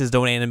faces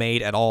don't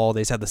animate at all.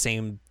 They just have the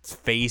same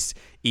face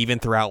even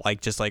throughout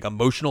like just like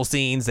emotional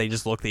scenes. They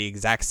just look the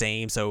exact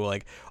same. So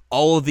like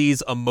all of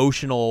these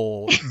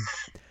emotional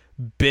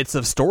bits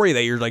of story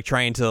that you're like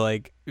trying to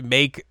like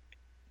make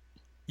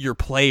your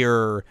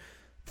player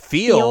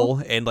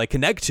feel and like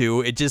connect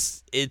to,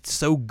 it's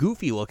so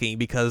goofy looking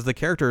because the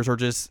characters are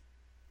just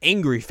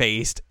angry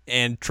faced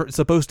and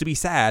supposed to be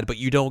sad, but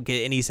you don't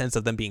get any sense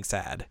of them being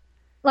sad.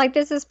 Like,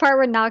 this is part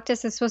where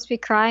Noctis is supposed to be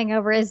crying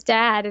over his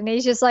dad, and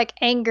he's just like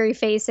angry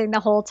facing the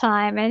whole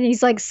time, and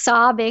he's like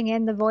sobbing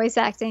in the voice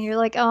acting. You're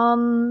like, I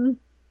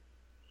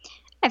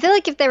feel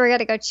like if they were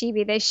gonna go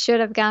chibi, they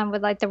should have gone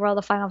with like the World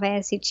of Final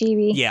Fantasy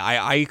chibi. Yeah,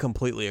 I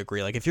completely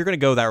agree. Like, if you're gonna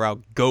go that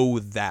route, go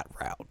that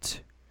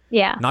route.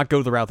 Yeah, not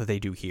go the route that they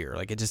do here.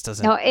 Like, it just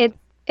doesn't. No,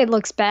 it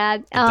looks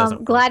bad.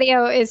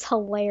 Gladio is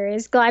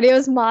hilarious.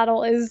 Gladio's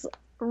model is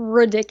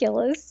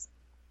ridiculous.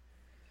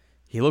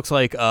 He looks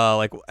like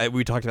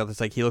we talked about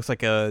this. Like, he looks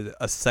like a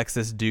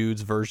sexist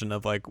dude's version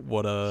of like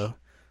what a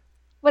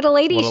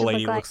lady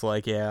looks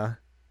like. Yeah,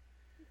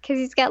 because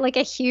he's got like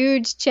a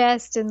huge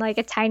chest and like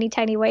a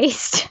tiny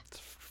waist.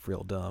 It's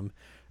real dumb.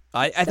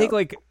 I think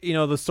like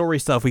the story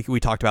stuff we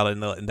talked about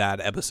in that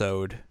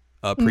episode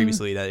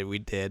previously that we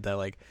did, that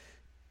like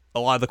a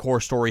lot of the core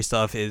story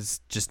stuff is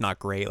just not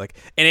great. Like,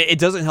 and it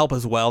doesn't help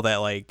as well that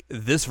like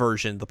this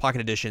version, the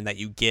Pocket Edition that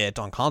you get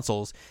on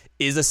consoles,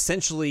 is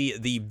essentially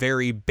the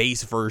very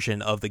base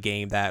version of the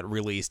game that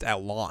released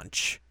at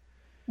launch.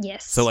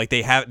 Yes. So like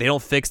they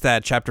don't fix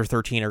that chapter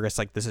 13, or I guess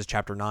like this is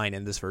chapter 9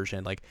 in this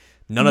version. Like,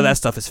 none of that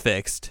stuff is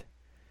fixed.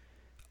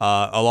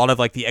 A lot of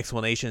like the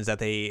explanations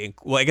that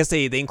I guess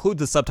they include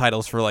the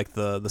subtitles for like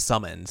the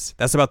summons.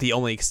 That's about the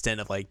only extent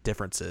of like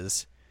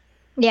differences.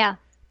 Yeah.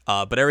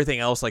 But everything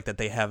else like that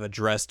they have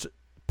addressed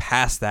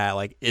past that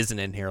like isn't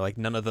in here. Like,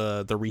 none of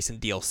the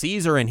recent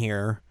DLCs are in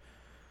here,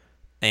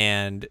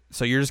 and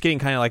so you're just getting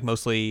kind of like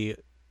mostly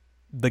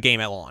the game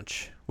at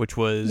launch, which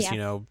was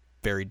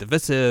very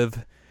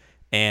divisive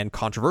and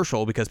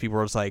controversial because people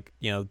were just like,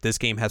 this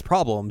game has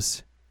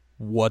problems.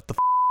 What the?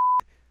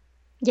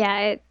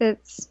 Yeah,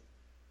 it's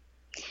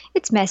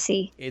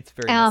messy. It's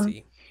very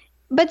messy.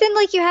 But then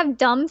like you have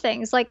dumb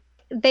things like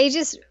they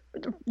just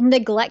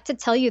neglect to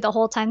tell you the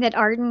whole time that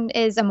Ardyn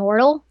is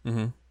immortal.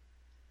 Mm-hmm.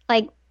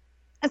 Like,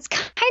 it's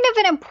kind of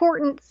an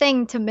important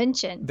thing to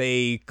mention.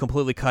 They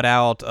completely cut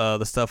out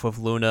the stuff with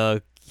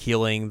Luna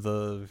healing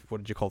the, what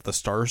did you call it, the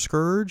Star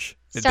Scourge?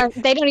 They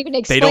don't even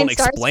explain. They don't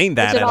explain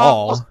that at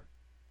all.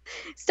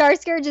 Star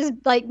Scourge is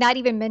like not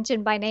even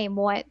mentioned by name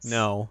once.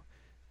 No.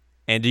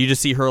 And you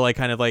just see her like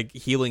kind of like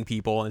healing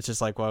people, and it's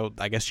just like, well,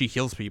 I guess she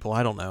heals people.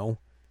 I don't know.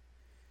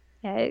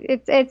 Yeah,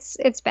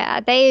 it's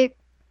bad.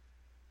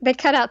 They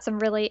cut out some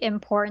really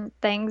important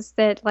things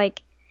that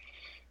like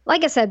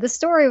I said, the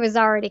story was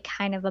already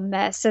kind of a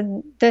mess,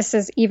 and this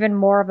is even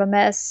more of a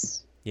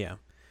mess. Yeah.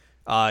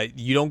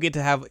 You don't get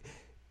to have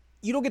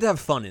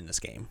fun in this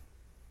game.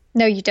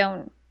 No, you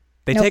don't.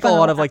 They No take a fun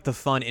lot of allowed. like the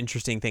fun,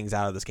 interesting things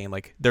out of this game.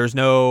 Like there's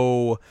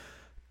no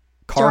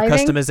car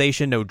Driving?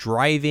 customization, no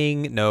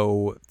driving,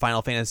 no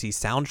Final Fantasy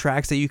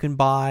soundtracks that you can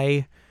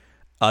buy.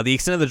 The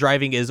extent of the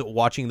driving is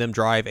watching them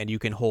drive, and you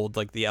can hold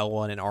like the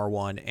L1 and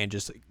R1 and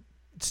just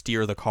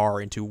steer the car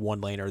into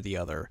one lane or the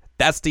other.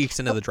 That's the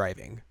extent of the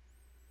driving.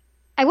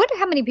 I wonder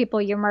how many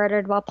people you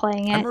murdered while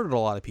playing I it. murdered a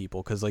lot of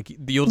people because like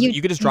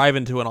you could just drive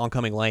into an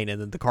oncoming lane, and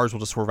then the cars will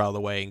just swerve out of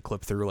the way and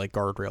clip through like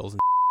guardrails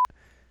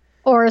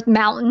Or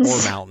mountains.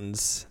 or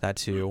mountains. That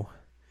too.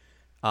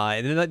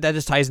 And then that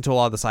just ties into a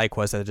lot of the side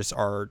quests that just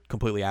are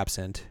completely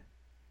absent.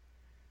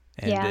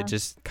 And Yeah. it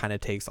just kind of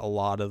takes a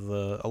lot of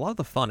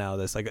the fun out of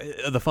this, like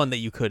the fun that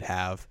you could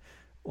have,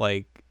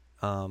 like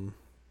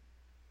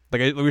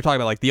we were talking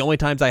about, like the only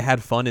times I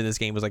had fun in this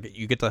game was like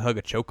you get to hug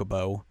a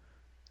chocobo,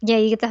 Yeah,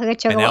 you get to hug a that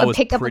chocobo and was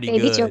pick up a pretty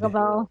baby good.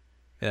 chocobo.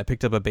 and I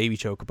picked up a baby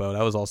chocobo.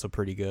 That was also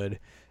pretty good.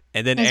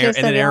 And then It's just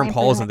so Aaron annoying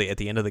Paul's for at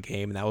the end of the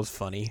game, and that was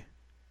funny.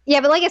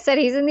 Yeah, but like I said,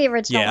 he's in the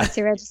original Yeah. one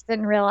too. I just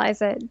didn't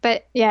realize it.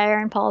 But yeah,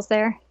 Aaron Paul's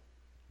there.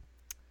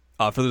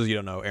 For those of you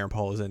who don't know, Aaron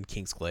Paul is in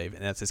Kingsglaive,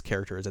 and that's his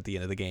character is at the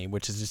end of the game,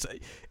 which is just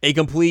a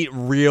complete,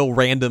 real,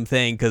 random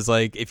thing. Because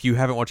like, if you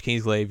haven't watched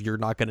Kingsglaive, you're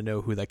not going to know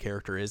who that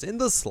character is in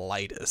the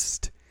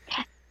slightest.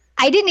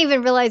 I didn't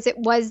even realize it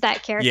was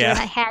that character, Yeah. and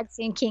I had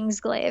seen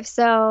Kingsglaive.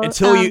 So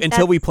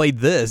Until we played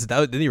this,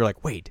 then you were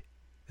like, wait,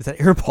 is that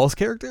Aaron Paul's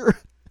character?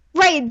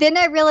 right then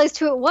I realized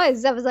who it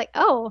was. I was like,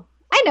 oh,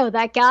 I know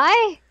that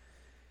guy.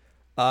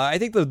 I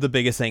think the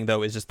biggest thing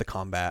though is just the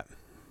combat,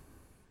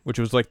 which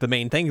was like the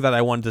main thing that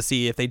I wanted to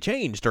see if they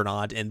changed or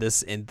not in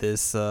this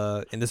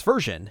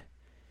version.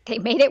 They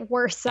made it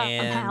worse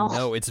And somehow.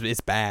 no, it's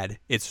bad.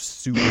 It's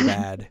super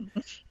bad.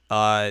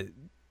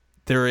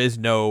 There is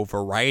no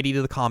variety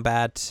to the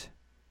combat.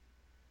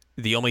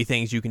 The only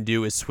things you can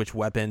do is switch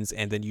weapons,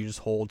 and then you just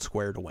hold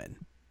square to win.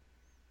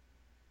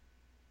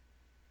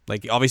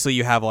 Like obviously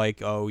you have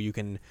like, oh, you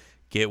can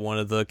get one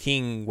of the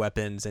king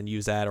weapons and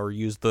use that, or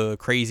use the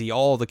crazy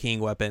all the king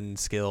weapon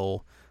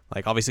skill.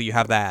 Like obviously you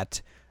have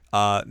that.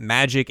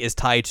 Magic is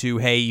tied to,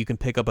 hey, you can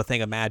pick up a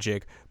thing of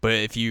magic, but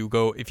if you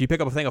pick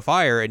up a thing of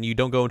fire and you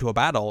don't go into a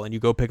battle and you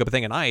go pick up a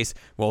thing of ice,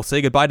 well,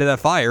 say goodbye to that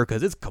fire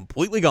because it's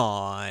completely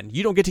gone.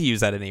 You don't get to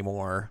use that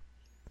anymore.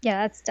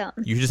 Yeah, that's dumb.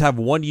 You just have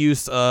one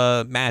use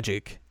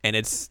magic, and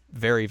it's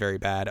very, very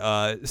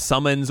bad.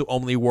 Summons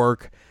only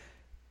work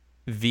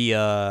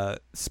via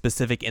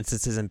specific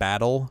instances in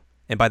battle,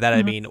 and by that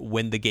I mean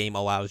when the game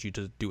allows you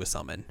to do a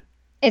summon.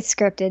 It's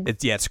scripted.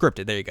 It's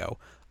scripted. There you go.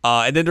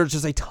 And then there's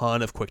just a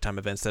ton of QuickTime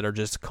events that are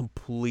just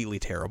completely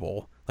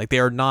terrible. Like they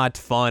are not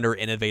fun or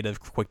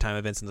innovative QuickTime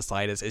events in the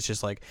slightest. It's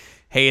just like,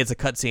 hey, it's a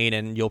cutscene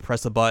and you'll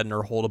press a button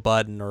or hold a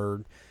button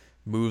or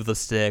move the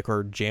stick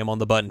or jam on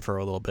the button for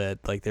a little bit.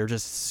 Like they're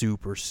just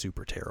super,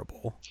 super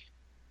terrible.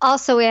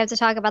 Also, we have to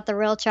talk about the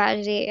real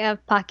tragedy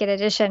of Pocket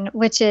Edition,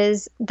 which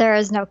is there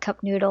is no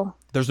cup noodle.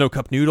 There's no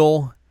Cup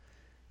Noodle,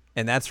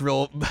 and that's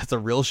a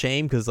real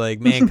shame because like,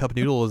 man, Cup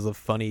Noodle is a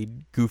funny,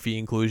 goofy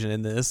inclusion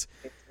in this.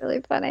 It's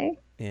really funny.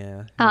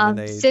 Yeah. And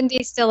then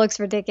Cindy still looks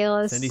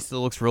ridiculous. Cindy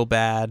still looks real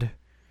bad.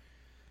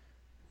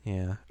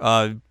 Yeah.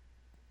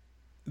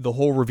 The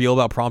whole reveal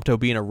about Prompto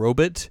being a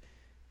robot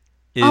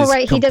is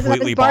he doesn't have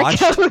completely his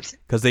botched barcode.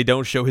 because they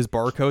don't show his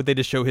barcode. They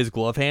just show his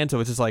glove hand. So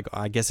it's just like,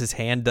 I guess his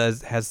hand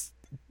is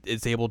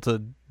able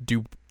to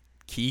do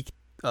key,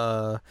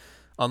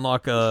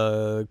 unlock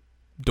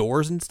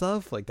doors and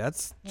stuff. Like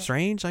that's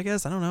strange. I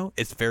guess I don't know.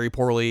 It's very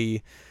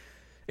poorly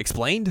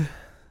explained.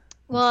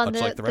 Well, much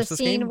like the rest of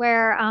this scene game.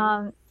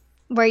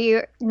 where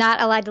you're not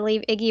allowed to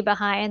leave Iggy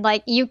behind,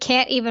 like you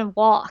can't even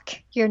walk.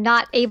 You're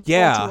not able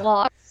Yeah. to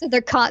walk. So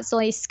they're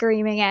constantly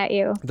screaming at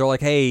you. They're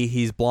like, hey,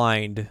 he's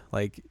blind.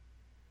 Like,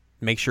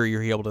 make sure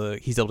he's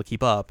able to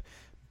keep up.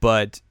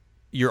 But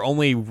your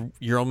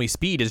only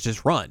speed is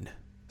just run.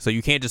 So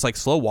you can't just like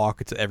slow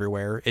walk to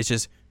everywhere. It's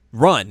just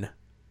run,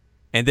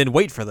 and then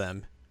wait for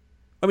them.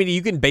 I mean,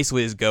 you can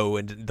basically just go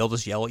and they'll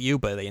just yell at you.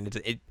 But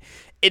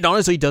it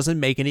honestly doesn't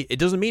mean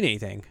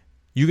anything.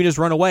 You can just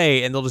run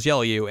away and they'll just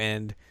yell at you,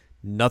 and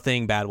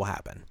nothing bad will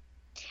happen.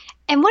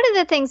 And one of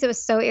the things that was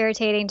so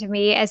irritating to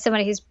me as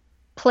somebody who's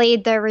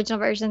played the original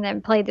version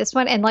and played this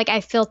one, and like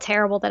I feel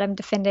terrible that I'm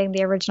defending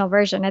the original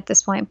version at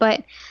this point,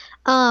 but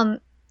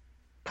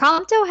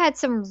Prompto had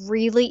some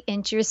really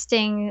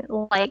interesting,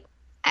 like,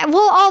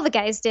 well, all the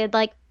guys did,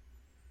 like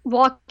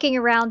walking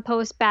around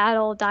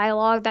post-battle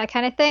dialogue, that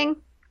kind of thing.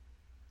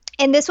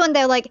 And this one,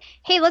 they're like,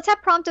 hey, let's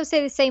have Prompto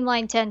say the same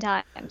line 10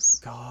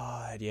 times.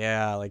 God,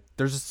 yeah. Like,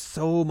 there's just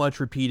so much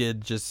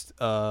repeated just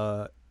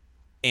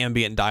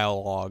ambient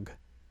dialogue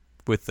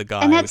with the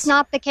guys. And that's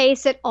not the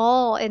case at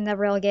all in the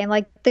real game.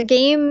 Like the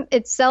game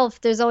itself,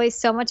 there's always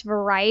so much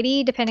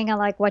variety depending on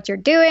like what you're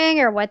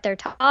doing or what they're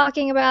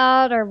talking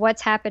about or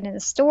what's happened in the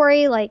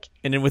story. Like,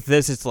 and then with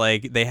this, it's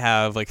like they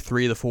have like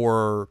 3 to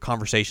 4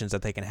 conversations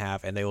that they can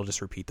have, and they will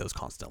just repeat those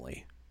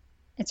constantly.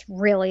 it's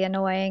really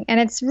annoying and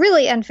it's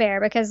really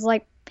unfair because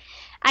like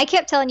I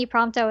kept telling you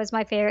Prompto is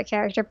my favorite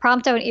character.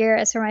 Prompto and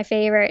Iris are my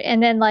favorite.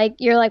 And then like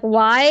you're like,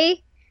 why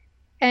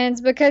And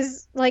it's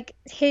because like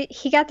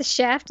he got the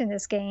shaft in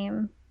this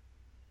game.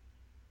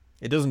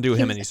 It doesn't do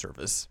He him was, any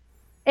service.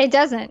 it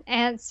doesn't,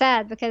 and it's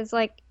sad because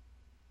like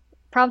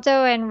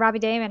Prompto and Robbie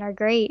Damon are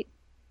great.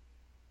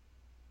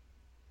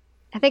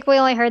 I think we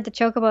only heard the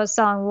Chocobo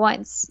song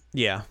once.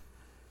 Yeah.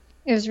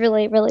 It was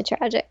really, really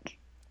tragic.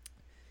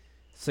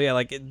 So yeah,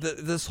 like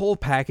this whole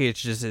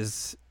package just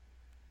is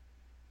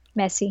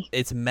Messy.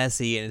 it's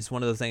messy, and it's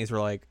one of those things where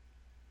like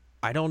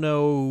I don't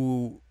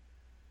know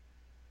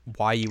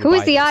why you would Who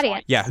is buy the this.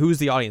 audience? Yeah, who's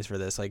the audience for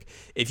this? Like,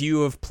 if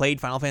you have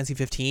played Final Fantasy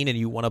 15 and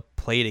you want to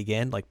play it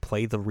again, like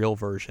play the real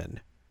version.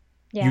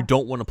 Yeah. You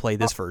don't want to play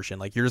this version.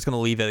 Like, you're just gonna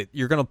leave it.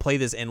 You're gonna play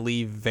this and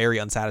leave very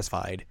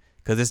unsatisfied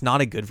because it's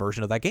not a good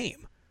version of that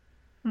game.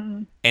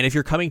 Mm-hmm. And if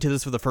you're coming to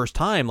this for the first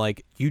time,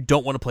 like you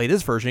don't want to play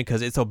this version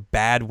because it's a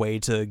bad way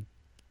to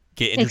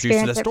get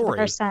introduced to the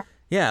story.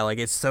 Yeah, like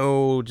it's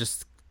so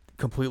just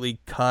completely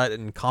cut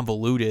and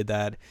convoluted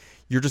that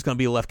you're just going to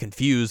be left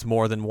confused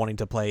more than wanting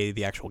to play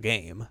the actual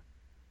game.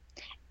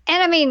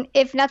 And I mean,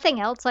 if nothing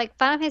else, like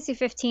Final Fantasy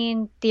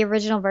 15, the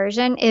original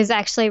version is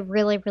actually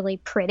really, really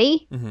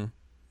pretty. Mm-hmm.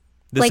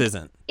 This like,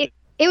 isn't. It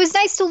was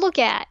nice to look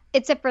at,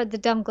 except for the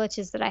dumb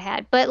glitches that I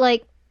had. But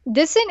like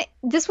this one.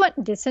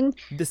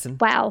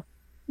 Wow,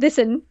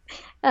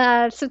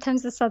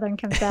 sometimes the Southern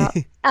comes out.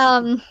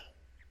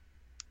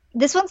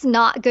 This one's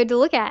not good to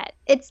look at.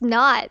 It's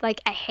not. Like,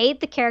 I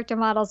hate the character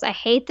models. I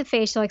hate the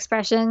facial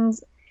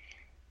expressions.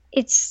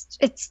 It's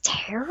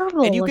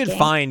terrible. And you looking. can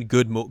find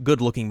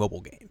good looking mobile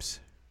games.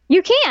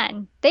 You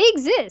can. They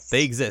exist.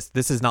 They exist.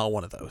 This is not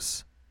one of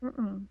those.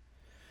 Mm-mm.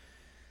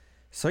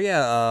 So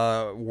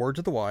yeah, word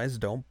to the wise: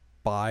 don't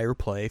buy or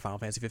play Final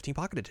Fantasy 15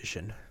 Pocket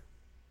Edition.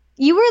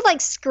 You were like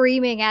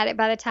screaming at it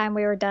by the time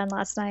we were done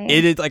last night.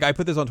 It is like I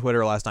put this on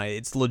Twitter last night.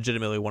 It's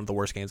legitimately one of the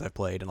worst games I've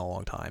played in a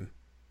long time.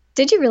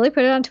 Did you really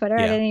put it on Twitter?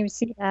 Yeah. I didn't even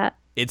see that.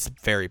 It's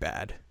very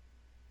bad.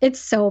 It's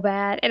so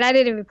bad. And I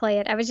didn't even play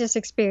it. I was just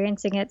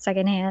experiencing it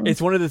secondhand.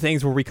 It's one of the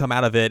things where we come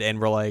out of it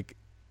and we're like,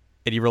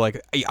 and you were like,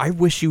 I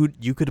wish you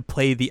could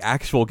play the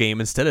actual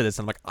game instead of this.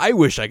 I'm like, I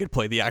wish I could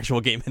play the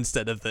actual game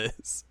instead of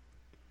this.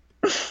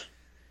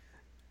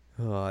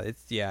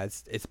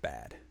 It's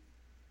bad.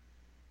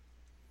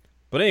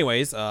 But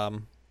anyways,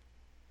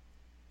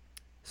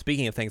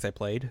 speaking of things I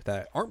played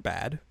that aren't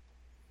bad.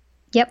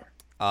 Yep.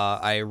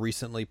 I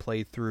recently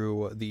played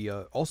through the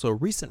also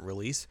recent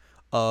release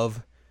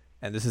of,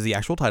 and this is the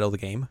actual title of the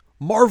game,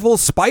 Marvel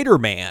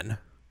Spider-Man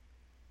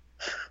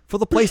for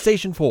the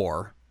PlayStation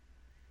 4.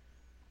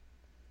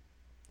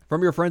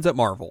 From your friends at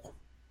Marvel.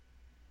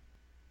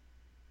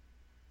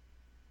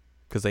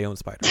 Because they own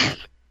Spider-Man.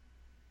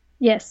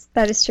 Yes,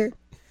 that is true.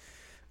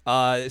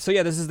 So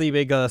yeah, this is the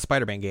big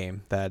Spider-Man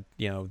game that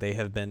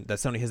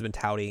Sony has been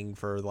touting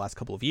for the last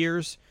couple of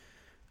years.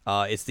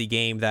 It's the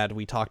game that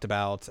we talked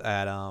about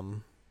at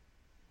a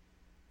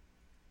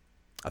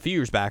few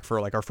years back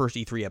for like our first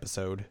E3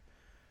 episode.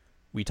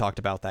 We talked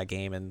about that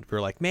game and we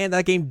were like, man,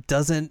 that game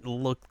doesn't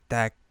look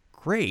that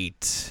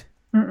great.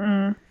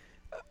 Mm-mm.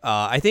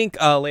 I think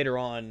later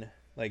on,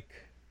 like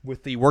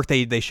with the work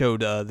they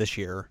showed this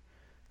year,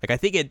 like I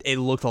think it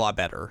looked a lot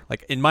better.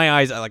 Like in my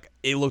eyes,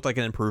 it looked like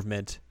an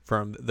improvement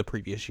from the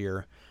previous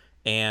year,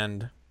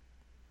 and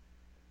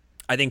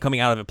I think coming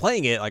out of it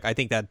playing it, like I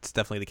think that's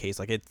definitely the case.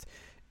 Like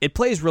it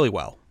plays really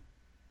well.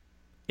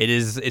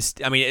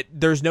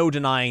 There's no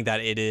denying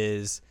that it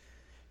is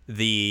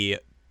the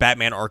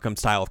Batman Arkham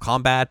style of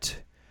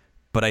combat,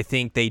 but I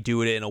think they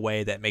do it in a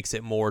way that makes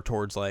it more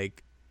towards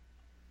like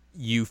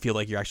you feel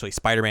like you're actually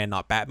Spider-Man,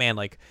 not Batman.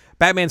 Like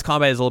Batman's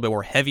combat is a little bit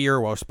more heavier,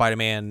 while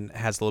Spider-Man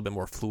has a little bit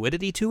more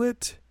fluidity to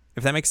it,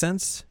 if that makes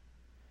sense.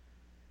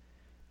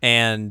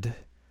 And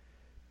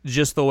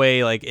just the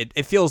way like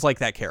it feels like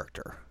that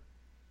character.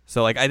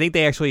 So like I think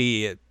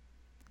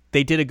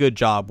they did a good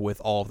job with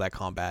all of that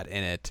combat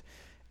in it,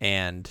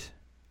 and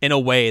in a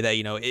way that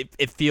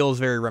it feels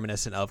very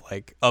reminiscent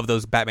of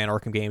those Batman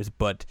Arkham games,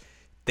 but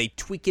they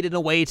tweak it in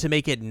a way to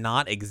make it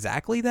not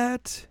exactly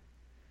that.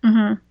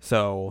 Mm-hmm.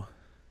 So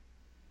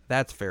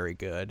that's very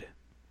good.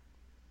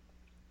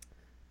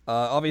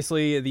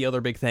 Obviously, the other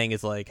big thing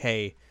is like,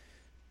 hey,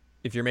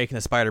 if you're making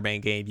a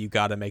Spider-Man game, you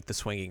got to make the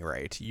swinging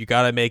right. You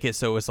got to make it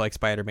so it's like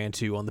Spider-Man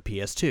 2 on the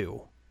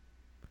PS2,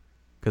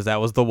 because that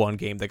was the one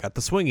game that got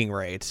the swinging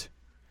right.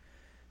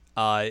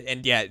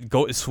 And yeah,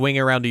 swing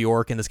around New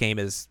York in this game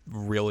is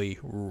really,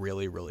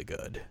 really, really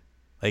good.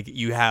 Like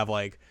you have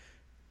like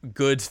a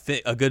good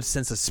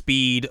sense of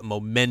speed,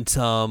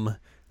 momentum.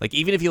 Like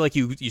even if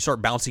you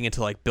start bouncing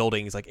into like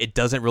buildings, like it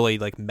doesn't really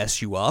like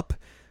mess you up.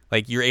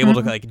 Like you're able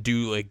to like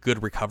do like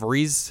good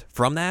recoveries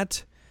from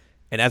that,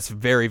 and that's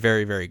very,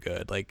 very, very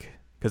good. Like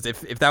because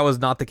if that was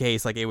not the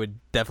case, like it would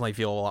definitely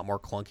feel a lot more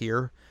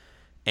clunkier.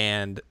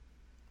 And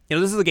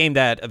this is a game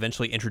that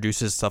eventually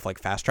introduces stuff like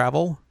fast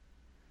travel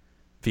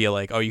via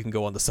like, oh, you can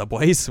go on the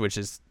subways, which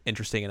is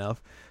interesting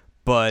enough.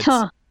 But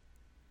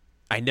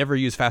I never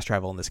use fast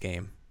travel in this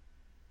game.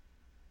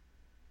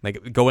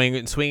 Like going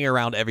and swinging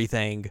around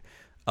everything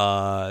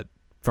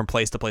from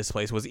place to place to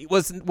place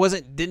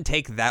didn't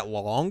take that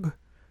long.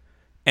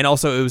 And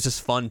also, it was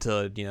just fun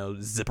to,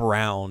 zip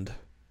around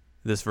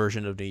this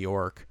version of New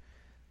York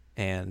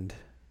and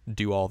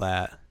do all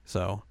that.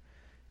 So,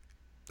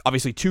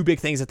 obviously, two big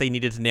things that they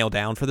needed to nail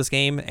down for this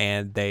game,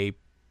 and they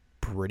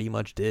pretty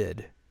much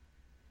did.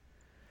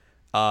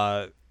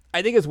 I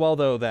think as well,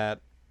 though,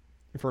 that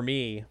for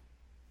me,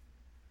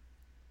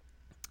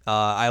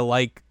 I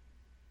like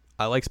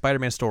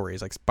Spider-Man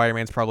stories. Like,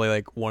 Spider-Man's probably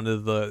like one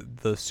of the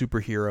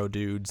superhero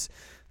dudes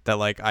that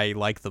like I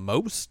like the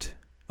most.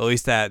 At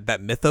least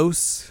that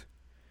mythos.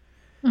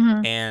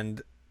 Mm-hmm.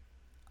 And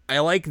I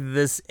like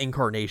this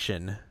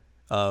incarnation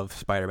of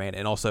Spider-Man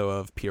and also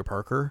of Peter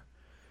Parker.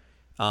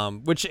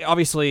 Which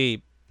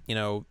obviously,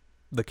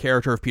 the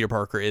character of Peter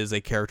Parker is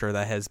a character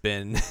that has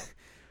been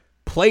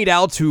played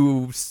out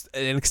to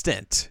an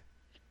extent.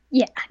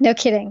 Yeah, no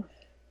kidding.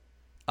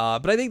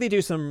 But I think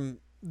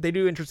they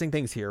do interesting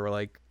things here. Where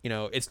like,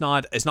 it's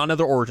not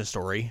another origin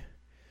story.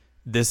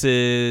 This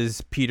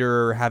is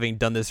Peter having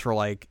done this for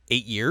like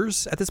 8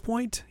 years at this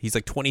point. He's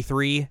like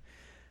 23.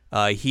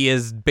 He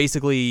has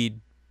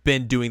basically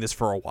been doing this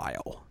for a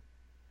while.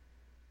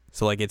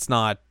 So like, it's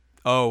not,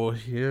 oh,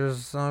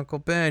 here's Uncle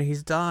Ben,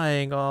 he's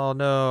dying. Oh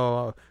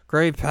no,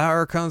 great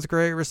power comes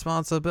great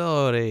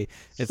responsibility.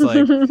 It's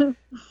like,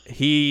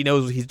 he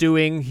knows what he's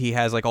doing. He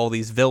has like all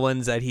these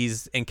villains that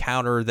he's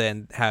encountered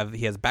and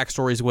he has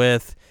backstories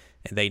with,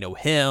 and they know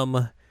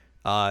him.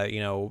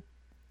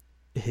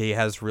 He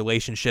has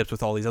relationships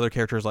with all these other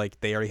characters. Like,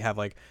 they already have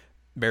like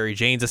Mary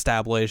Jane's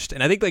established.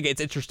 And I think like it's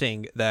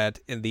interesting that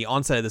in the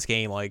onset of this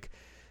game, like,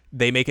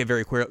 they make it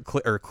very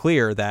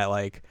clear that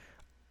like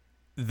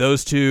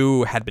those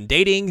two had been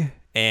dating,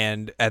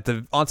 and at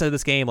the onset of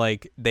this game,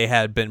 like, they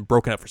had been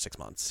broken up for 6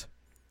 months.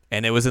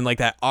 And it was in like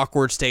that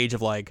awkward stage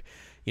of like,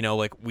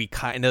 like we're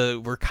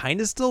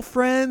kind of still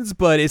friends,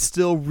 but it's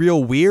still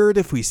real weird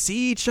if we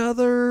see each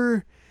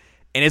other.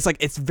 And it's like,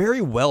 it's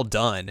very well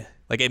done.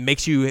 Like, it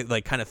makes you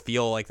like kind of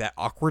feel like that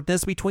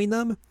awkwardness between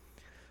them.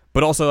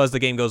 But also, as the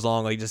game goes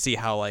along, like, just see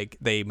how like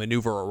they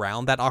maneuver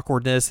around that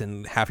awkwardness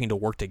and having to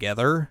work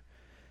together,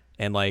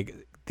 and like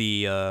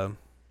the I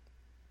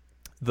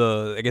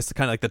guess the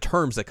kind of like the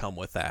terms that come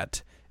with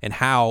that, and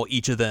how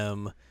each of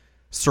them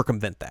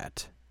circumvent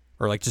that,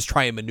 or like just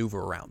try and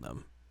maneuver around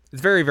them.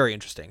 It's very, very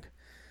interesting.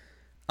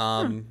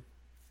 And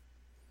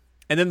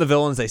then the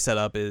villains they set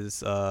up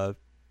is I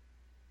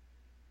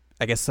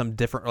guess some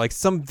different, like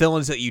some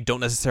villains that you don't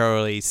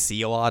necessarily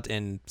see a lot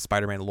in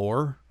Spider-Man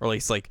lore, or at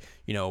least like,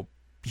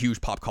 huge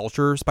pop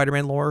culture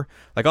Spider-Man lore.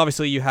 Like,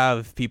 obviously you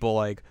have people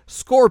like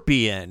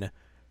Scorpion,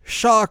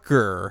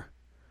 Shocker.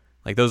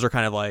 Like, those are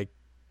kind of like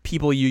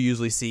people you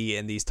usually see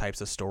in these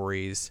types of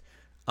stories.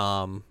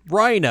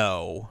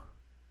 Rhino.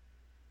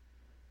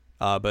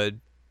 But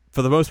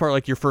for the most part,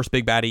 like, your first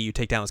big baddie you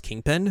take down is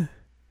Kingpin.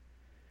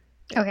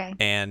 Okay.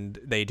 And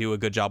they do a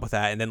good job with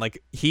that. And then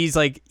like he's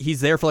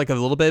there for like a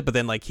little bit, but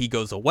then like he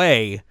goes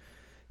away,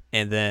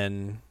 and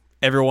then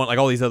everyone, like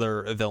all these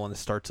other villains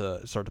start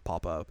to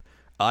pop up.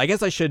 I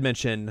guess I should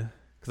mention,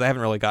 because I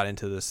haven't really got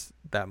into this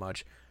that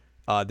much.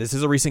 This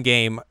is a recent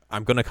game.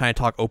 I'm going to kind of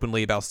talk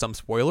openly about some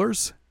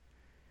spoilers.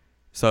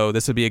 So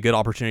this would be a good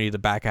opportunity to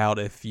back out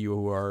if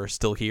you are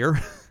still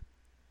here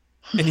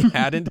and you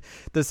hadn't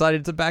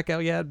decided to back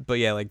out yet. But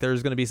yeah, like,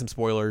 there's going to be some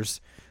spoilers.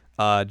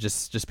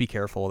 Just be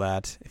careful of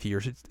that if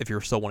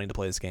you're still wanting to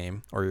play this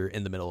game, or you're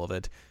in the middle of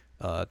it.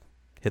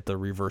 Hit the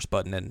reverse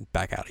button and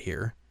back out of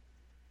here.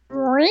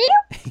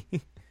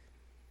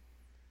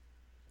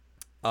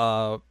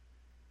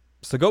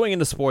 So going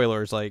into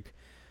spoilers, like,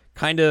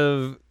 kind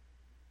of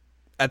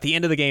at the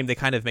end of the game, they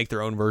kind of make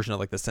their own version of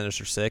like the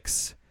Sinister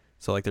Six.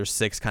 So like, there's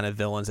 6 kind of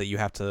villains that you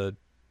have to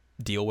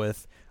deal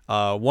with.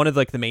 One of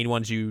like the main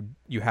ones you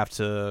have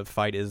to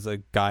fight is a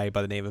guy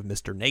by the name of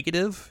Mr.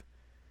 Negative.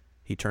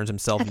 He turns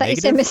himself I thought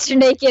negative. you said Mr.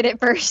 Naked at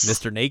first.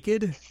 Mr.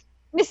 Naked?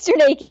 Mr.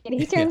 Naked.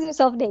 He turns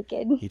himself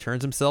naked. He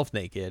turns himself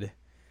naked.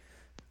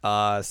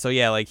 So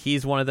yeah, like,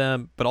 he's one of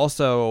them, but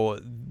also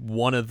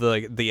one of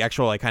the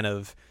actual like kind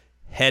of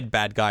head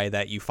bad guy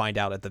that you find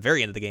out at the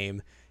very end of the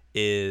game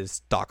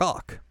is Doc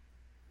Ock.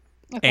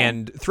 Okay.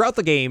 And throughout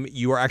the game,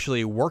 you are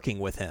actually working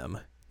with him.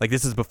 Like,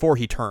 this is before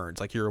he turns.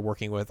 Like, you're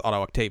working with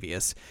Otto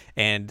Octavius,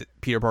 and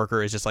Peter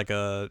Parker is just like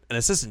an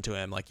assistant to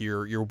him. Like,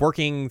 you're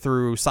working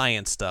through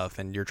science stuff,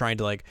 and you're trying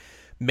to like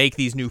make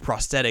these new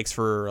prosthetics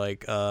for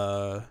like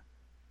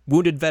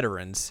wounded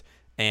veterans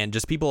and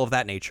just people of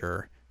that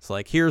nature. So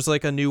like, here's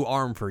like a new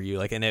arm for you,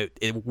 like, and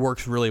it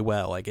works really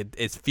well. Like,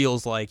 it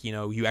feels like,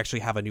 you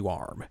actually have a new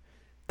arm,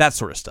 that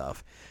sort of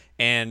stuff.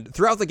 And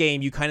throughout the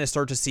game, you kind of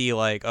start to see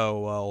like, oh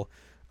well,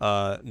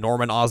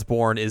 Norman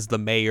Osborn is the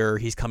mayor.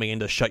 He's coming in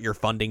to shut your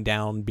funding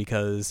down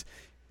because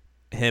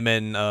him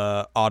and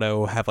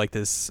Otto have like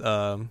this.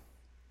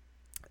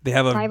 They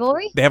have a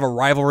rivalry. They have a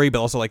rivalry, but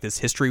also like this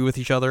history with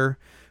each other.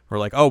 We're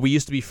like, oh, we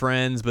used to be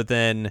friends, but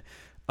then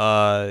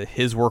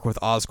his work with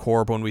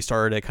Oscorp when we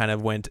started, it kind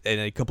of went in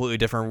a completely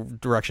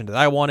different direction that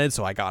I wanted,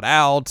 so I got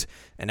out,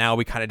 and now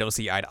we kind of don't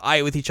see eye to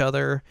eye with each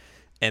other.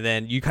 And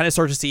then you kind of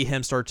start to see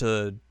him start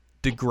to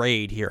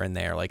degrade here and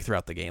there, like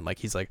throughout the game. Like,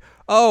 he's like,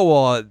 oh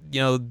well,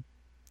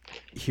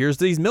 here's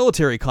these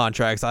military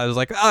contracts. I was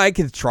like, I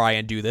could try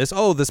and do this.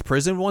 Oh, this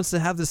prison wants to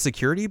have the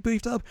security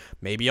beefed up.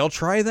 Maybe I'll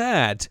try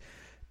that.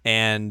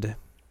 And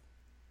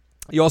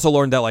you also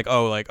learned that, like,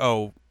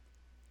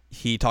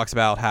 he talks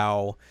about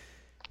how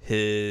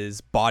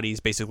his body's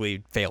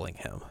basically failing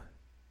him.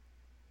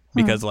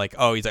 Because, like,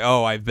 he's like,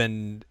 I've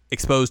been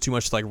exposed too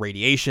much to, like,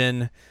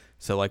 radiation.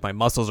 So, like, my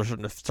muscles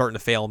are starting to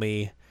fail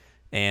me.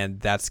 And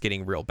that's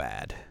getting real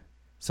bad.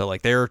 So,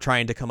 like, they're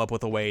trying to come up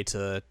with a way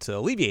to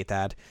alleviate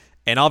that.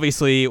 And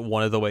obviously,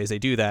 one of the ways they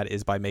do that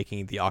is by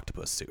making the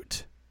octopus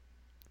suit.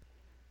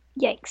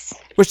 Yikes.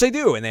 Which they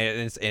do, and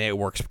it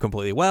works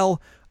completely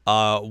well.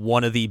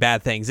 One of the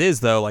bad things is,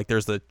 though, like,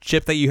 there's the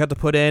chip that you have to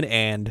put in,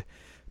 and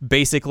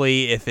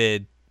basically, if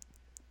it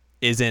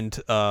isn't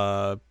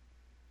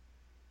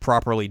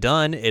properly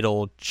done,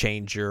 it'll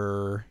change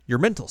your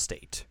mental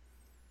state.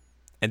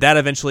 And that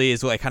eventually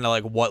is, like, kind of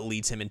like what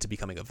leads him into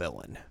becoming a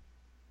villain.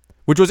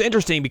 Which was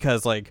interesting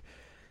because, like,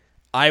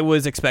 I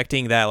was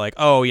expecting that, like,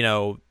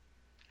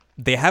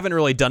 they haven't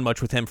really done much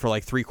with him for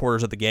like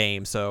 3/4 of the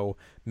game, so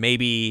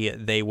maybe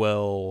they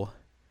will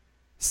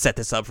set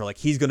this up for like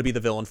he's going to be the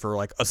villain for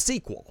like a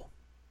sequel.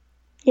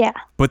 Yeah.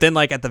 But then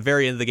like at the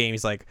very end of the game,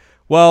 he's like,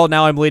 well,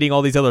 now I'm leading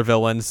all these other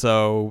villains,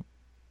 so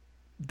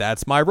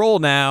that's my role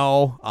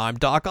now. I'm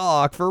Doc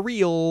Ock for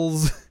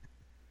reals.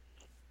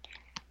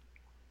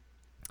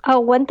 Oh,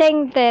 one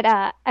thing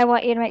that I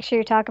want you to make sure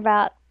you talk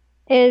about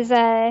is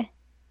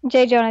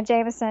J. Jonah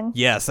Jameson.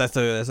 Yes, that's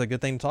a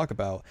good thing to talk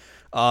about.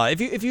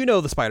 If you know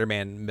the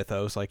Spider-Man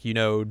mythos, like you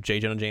know J.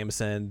 Jonah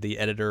Jameson, the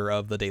editor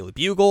of the Daily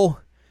Bugle,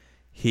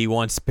 he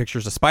wants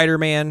pictures of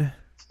Spider-Man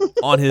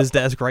on his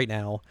desk right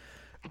now.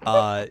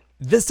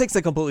 This takes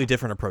a completely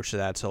different approach to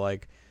that. So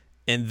like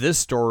in this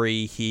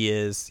story,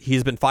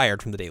 he's been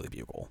fired from the Daily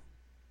Bugle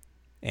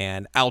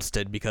and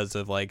ousted because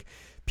of like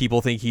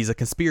people think he's a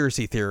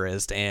conspiracy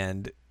theorist,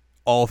 and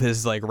all of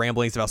his like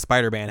ramblings about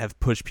Spider-Man have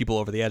pushed people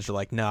over the edge. They're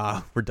like,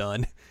 nah, we're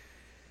done.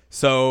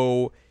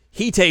 So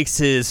he takes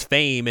his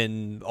fame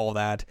and all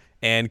that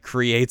and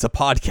creates a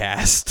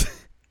podcast.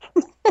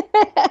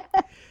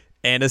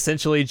 And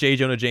essentially, J.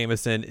 Jonah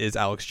Jameson is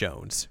Alex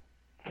Jones.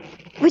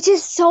 Which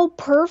is so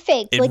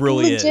perfect. It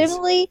really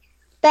legitimately,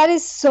 that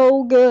is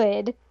so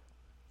good.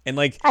 And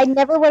like, I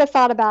never would have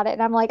thought about it.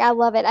 And I'm like, I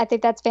love it. I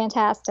think that's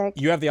fantastic.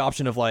 You have the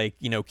option of like,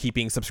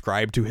 keeping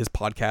subscribed to his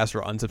podcast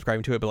or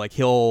unsubscribing to it, but like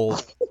he'll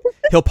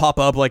pop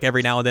up like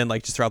every now and then,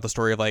 like just throughout the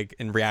story of like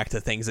and react to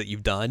things that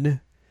you've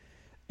done.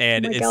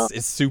 And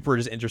it's super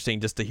just interesting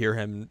just to hear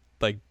him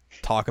like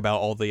talk about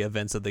all the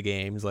events of the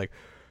game. He's like,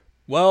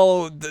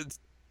 well,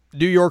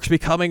 New York's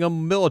becoming a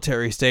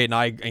military state, and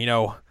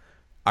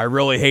I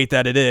really hate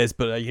that it is,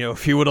 but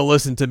if you would have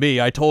listened to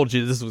me, I told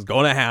you this was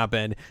going to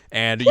happen,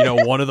 and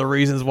one of the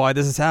reasons why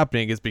this is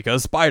happening is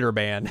because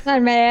Spider-Man.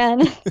 Oh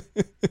man,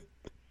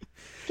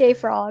 gay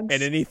frogs.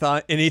 And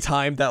any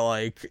time that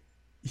like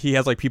he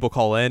has like people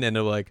call in and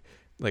they're like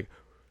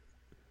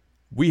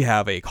we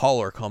have a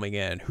caller coming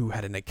in who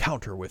had an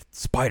encounter with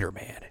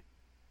Spider-Man,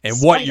 and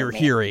what you're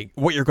going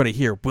to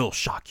hear will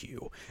shock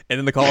you. And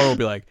then the caller will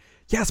be like,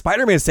 yeah,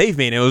 Spider-Man saved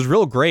me, and it was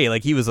real great.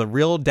 Like, he was a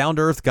real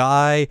down-to-earth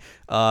guy,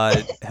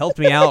 helped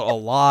me out a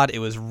lot. It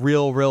was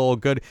real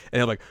good.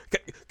 And I'm like,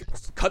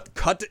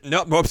 cut.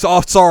 No, I'm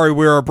sorry,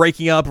 we're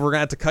breaking up. We're going to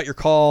have to cut your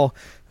call.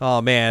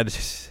 Oh, man.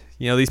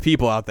 These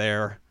people out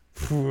there.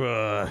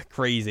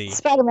 Crazy.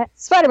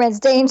 Spider-Man's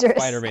dangerous.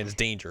 Spider-Man's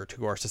danger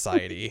to our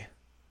society.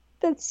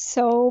 That's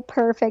so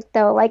perfect,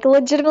 though. Like,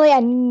 legitimately, I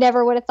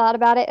never would have thought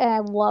about it, and I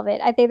love it.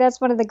 I think that's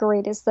one of the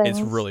greatest things. It's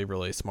really,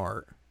 really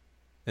smart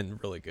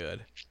and really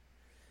good.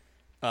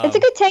 It's a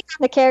good take on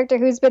the character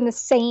who's been the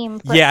same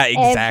forever. Yeah,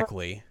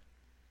 exactly.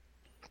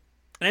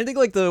 And I think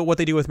like what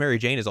they do with Mary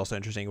Jane is also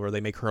interesting, where they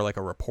make her like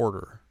a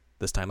reporter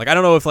this time. Like, I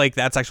don't know if like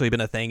that's actually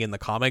been a thing in the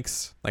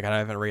comics. Like, I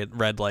haven't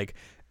read like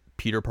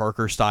Peter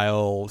Parker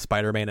style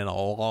Spider-Man in a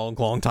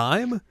long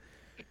time.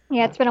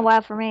 Yeah, it's been a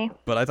while for me.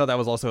 But I thought that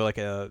was also like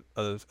a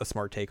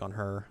smart take on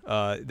her.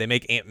 They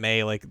make Aunt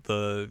May like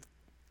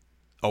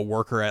a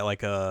worker at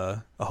like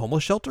a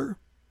homeless shelter.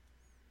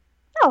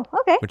 Oh,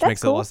 okay. Which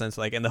makes a lot of sense.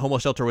 Like, and the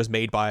homeless shelter was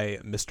made by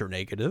Mr.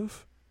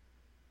 Negative.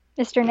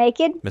 Mr.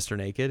 Naked? Mr.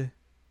 Naked.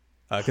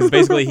 Because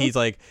basically he's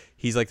like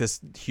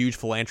this huge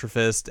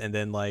philanthropist, and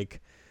then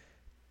like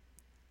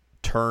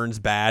turns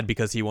bad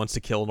because he wants to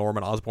kill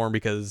Norman Osborn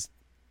because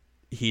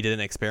he did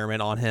an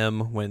experiment on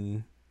him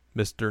when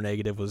Mr.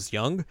 Negative was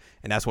young,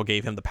 and that's what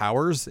gave him the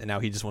powers, and now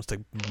he just wants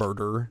to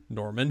murder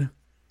Norman.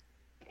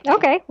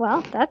 Okay,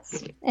 well,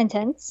 that's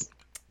intense.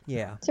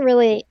 Yeah. It's a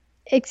really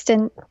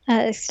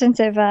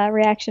extensive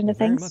reaction to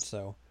things. Very much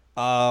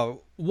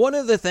so. One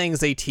of the things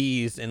they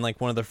teased in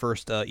like one of the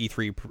first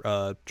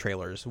E3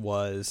 trailers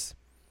was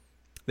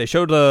they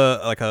showed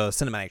a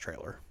cinematic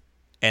trailer,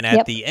 and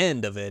at the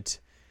end of it,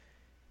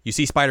 you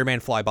see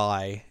Spider-Man fly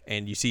by,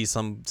 and you see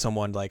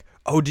someone like,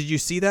 "Oh, did you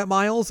see that,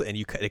 Miles?" And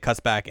it cuts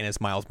back, and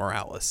it's Miles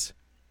Morales,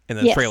 and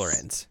then the trailer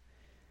ends.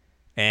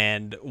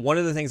 And one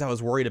of the things I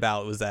was worried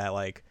about was that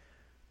like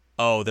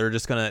oh, they're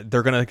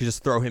gonna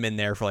just throw him in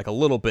there for like a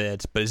little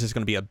bit, but it's just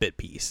gonna be a bit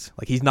piece.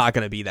 Like he's not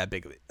gonna be that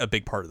big a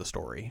big part of the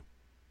story.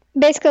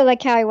 Basically,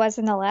 like how he was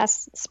in the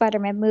last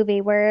Spider-Man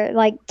movie, where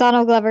like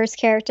Donald Glover's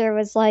character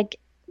was like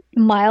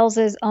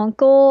Miles's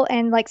uncle,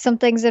 and like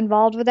something's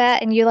involved with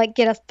that, and you like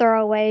get a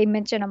throwaway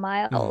mention of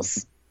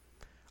Miles.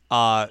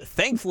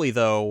 Thankfully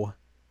though,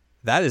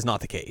 that is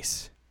not the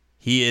case.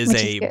 He is Which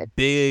is a good.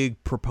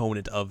 big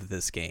proponent of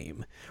this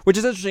game, which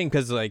is interesting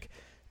because like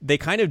they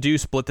kind of do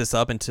split this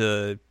up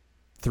into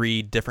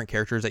three different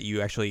characters that you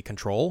actually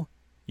control.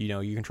 You know,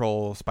 you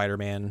control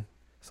Spider-Man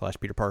 /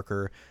 Peter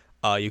Parker.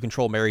 You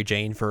control Mary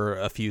Jane for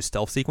a few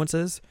stealth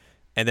sequences,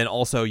 and then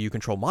also you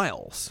control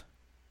Miles.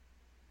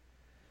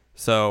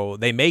 So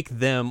they make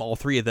them, all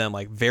three of them,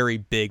 like very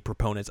big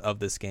proponents of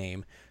this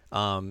game.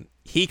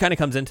 He kind of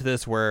comes into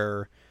this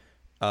where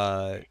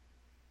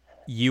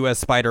you as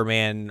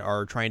Spider-Man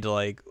are trying to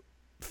like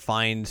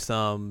find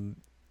some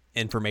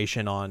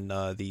information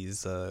on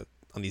these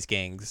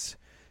gangs,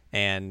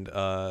 and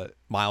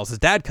Miles'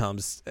 dad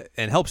comes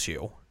and helps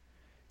you,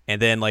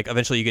 and then like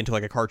eventually you get into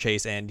like a car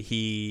chase, and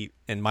he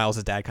and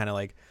Miles' dad kind of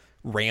like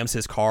rams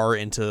his car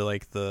into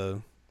like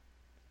the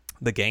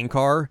gang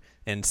car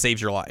and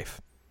saves your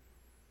life.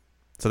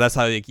 So that's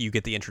how like, you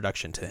get the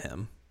introduction to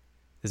him.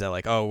 Is that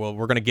like, oh well,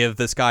 we're gonna give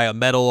this guy a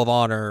Medal of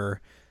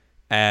Honor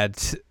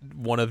at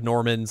one of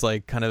Norman's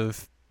like kind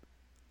of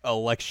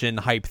election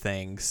hype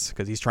things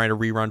because he's trying to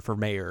rerun for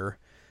mayor,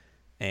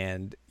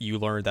 and you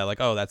learn that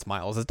like, oh, that's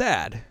Miles'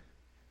 dad.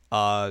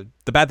 The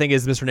bad thing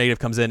is Mr. Negative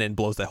comes in and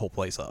blows that whole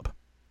place up,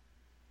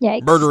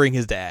 Yikes. murdering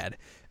his dad.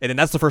 And then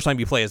that's the first time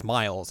you play as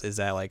Miles, is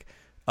that like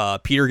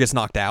Peter gets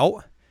knocked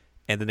out,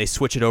 and then they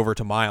switch it over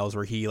to Miles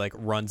where he like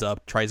runs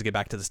up, tries to get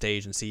back to the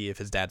stage and see if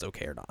his dad's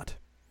okay or not.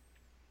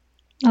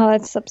 Oh,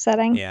 that's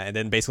upsetting. Yeah, and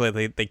then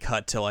basically they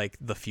cut to like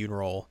the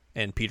funeral,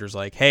 and Peter's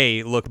like,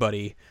 hey, look,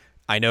 buddy,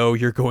 I know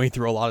you're going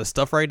through a lot of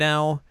stuff right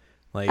now.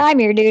 Like, I'm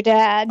your new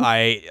dad.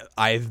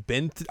 I've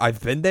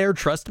been there.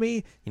 Trust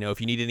me. You know,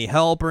 if you need any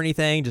help or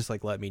anything, just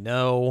like let me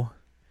know.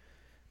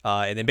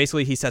 And then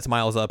basically he sets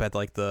Miles up at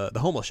like the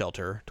homeless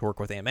shelter to work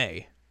with Aunt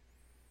May.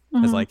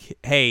 It's like,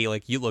 hey,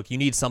 like you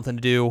need something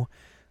to do.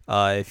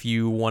 If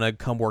you want to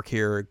come work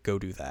here, go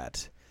do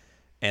that.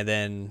 And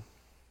then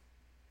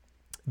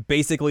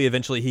basically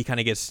eventually he kind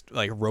of gets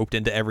like roped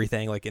into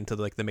everything, like into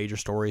like the major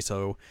story.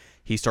 So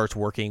he starts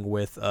working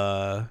with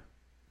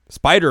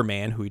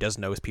Spider-Man, who he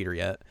doesn't know is Peter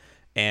yet,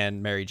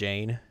 and Mary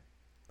Jane,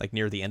 like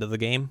near the end of the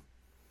game,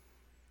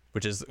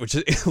 which is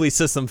at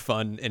least is some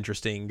fun,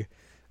 interesting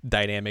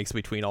dynamics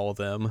between all of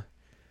them.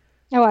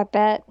 Oh, I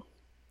bet.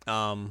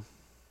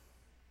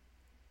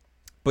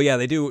 But yeah,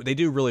 they do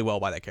really well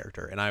by that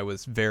character, and I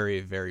was very,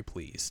 very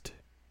pleased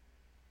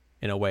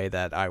in a way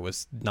that I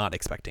was not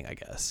expecting, I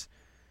guess.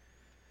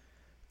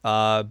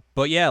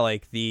 But yeah,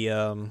 like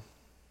the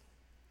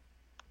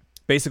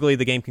basically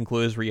the game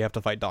concludes where you have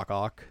to fight Doc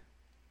Ock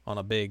on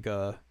a big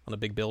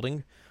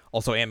building.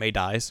 Also, Aunt May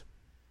dies,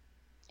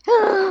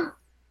 and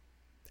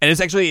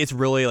it's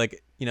really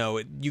like, you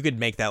know, you could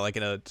make that like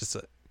in an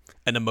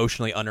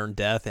emotionally unearned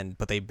death,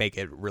 but they do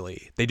it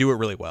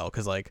really well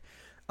because like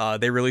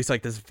they release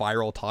like this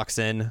viral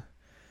toxin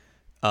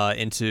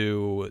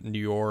into New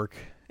York,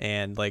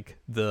 and like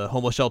the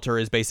homeless shelter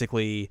is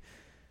basically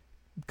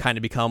kind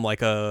of become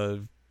like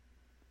a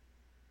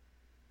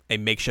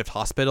makeshift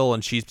hospital,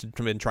 and she's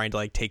been trying to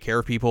like take care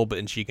of people,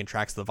 and she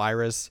contracts the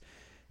virus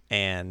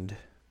and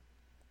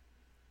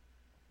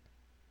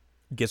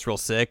gets real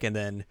sick, and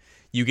then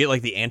you get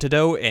like the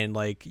antidote, and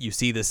like you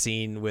see the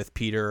scene with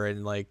Peter,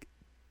 and like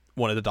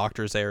one of the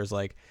doctors there is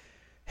like,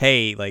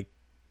 hey, like,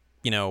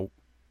 you know,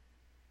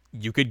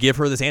 you could give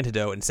her this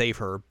antidote and save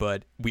her,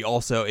 but we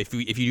also, if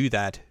you do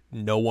that,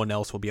 no one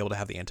else will be able to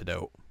have the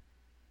antidote.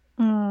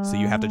 So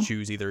you have to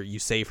choose, either you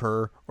save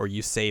her or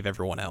you save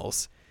everyone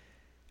else.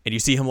 And you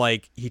see him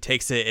like, he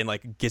takes it and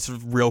like gets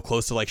real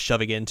close to like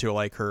shoving it into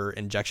like her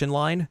injection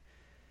line,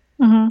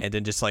 and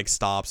then just like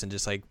stops and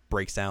just like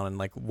breaks down and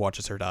like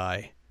watches her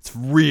die. It's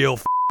real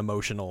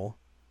emotional.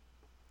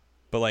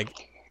 But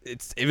like,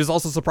 it was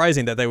also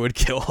surprising that they would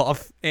kill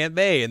off Aunt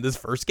May in this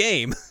first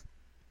game.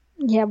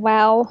 Yeah,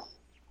 wow.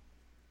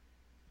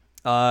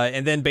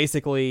 And then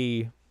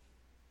basically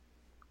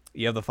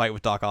you have the fight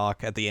with Doc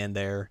Ock at the end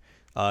there.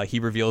 He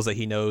reveals that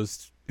he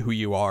knows who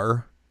you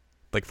are,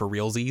 like for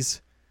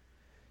realsies.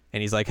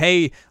 And he's like,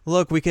 hey,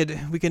 look, we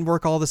can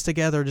work all this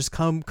together. Just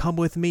come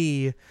with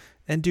me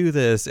and do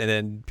this. And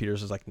then Peter's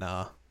just like,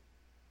 nah,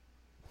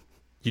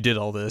 you did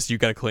all this. You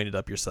got to clean it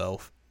up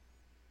yourself.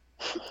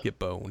 Get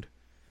boned.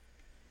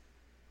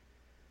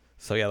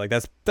 So yeah, like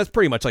that's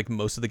pretty much like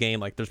most of the game.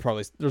 Like there's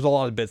a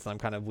lot of bits that I'm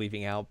kind of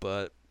leaving out,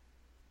 but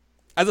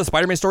as a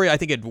Spider-Man story, I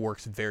think it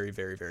works very,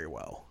 very, very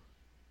well.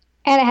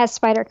 And it has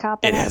Spider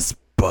Cop. It has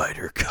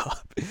Spider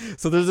Cop.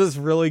 So there's this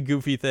really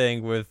goofy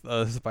thing with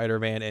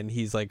Spider-Man, and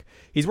he's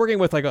working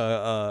with like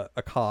a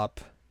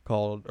cop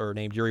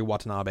named Yuri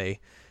Watanabe,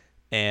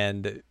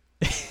 and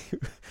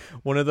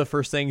one of the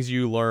first things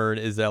you learn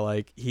is that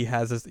like he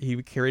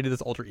created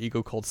this alter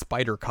ego called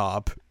Spider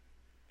Cop,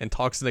 and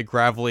talks in a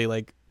gravelly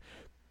like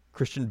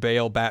Christian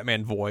Bale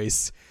Batman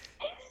voice,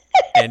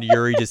 and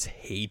Yuri just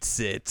hates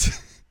it.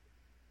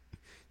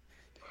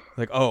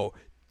 Like, oh,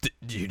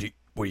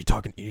 what are you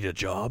talking? You need a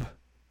job?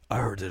 I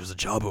heard there's a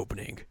job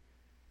opening.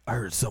 I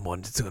heard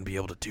someone's going to be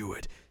able to do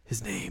it.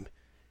 His name,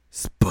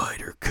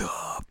 Spider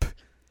Cop.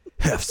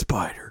 Half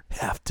spider,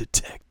 half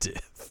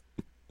detective.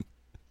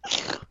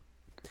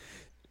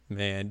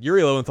 Man,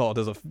 Yuri Lowenthal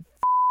does a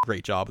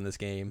great job in this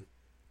game.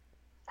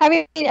 I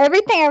mean,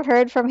 everything I've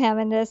heard from him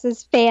in this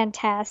is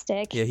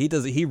fantastic. Yeah, he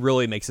does. He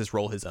really makes this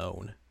role his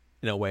own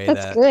in a way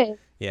That's good.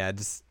 Yeah,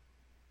 it's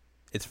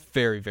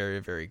very, very,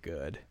 very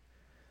good.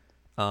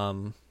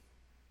 Well,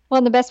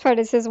 and the best part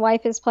is his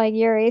wife is playing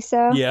Yuri,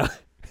 so yeah,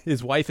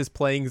 his wife is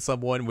playing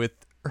someone with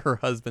her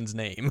husband's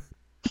name.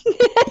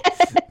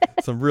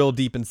 Some real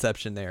deep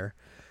inception there.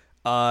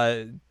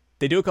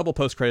 They do a couple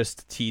post-credits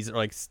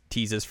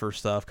teases for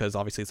stuff because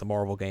obviously it's a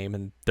Marvel game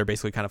and they're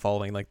basically kind of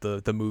following like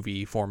the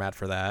movie format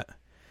for that.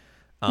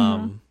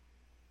 One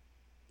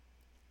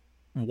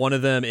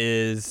of them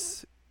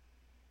is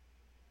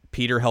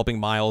Peter helping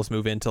Miles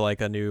move into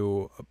like a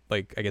new,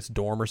 like, I guess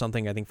dorm or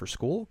something, I think for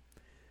school.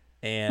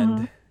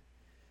 And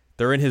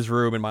they're in his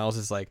room and Miles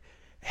is like,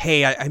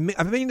 hey, I've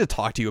been meaning to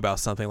talk to you about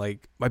something.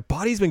 Like, my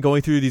body's been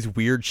going through these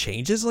weird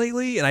changes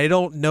lately, and I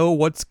don't know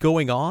what's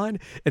going on.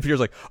 And Peter's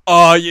like,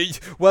 well,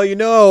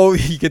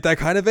 you get that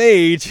kind of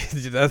age.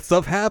 That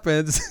stuff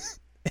happens.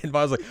 And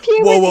Miles like,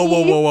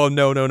 whoa,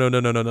 no,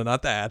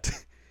 not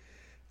that.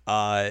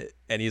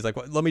 And he's like,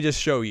 well, let me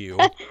just show you.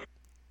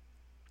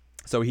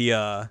 So he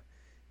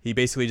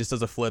basically just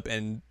does a flip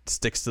and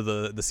sticks to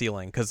the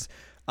ceiling. Because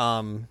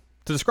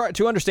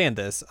to understand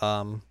this,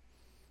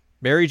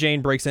 Mary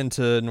Jane breaks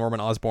into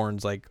Norman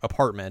Osborn's like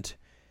apartment,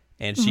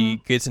 and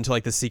she gets into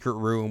like the secret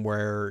room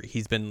where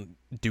he's been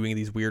doing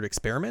these weird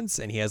experiments,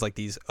 and he has like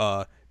these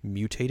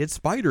mutated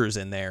spiders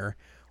in there.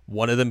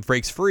 One of them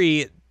breaks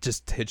free,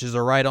 just hitches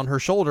her right on her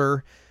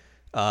shoulder,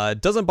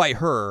 doesn't bite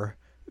her,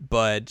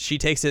 but she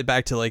takes it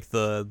back to like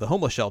the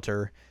homeless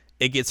shelter.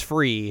 It gets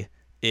free,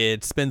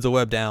 it spins a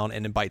web down,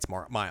 and it bites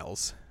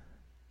Miles.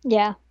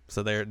 Yeah.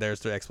 So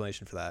there's the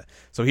explanation for that.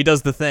 So he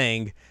does the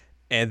thing.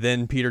 And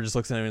then Peter just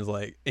looks at him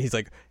and he's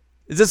like,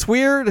 is this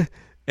weird? And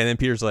then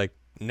Peter's like,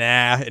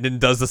 nah, and then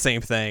does the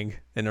same thing.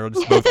 And they're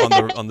just both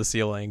on the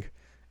ceiling.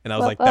 And I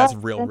was like, that's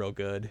real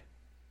good.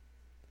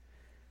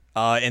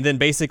 And then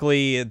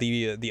basically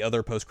the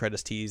other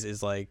post-credits tease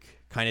is like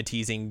kind of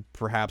teasing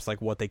perhaps like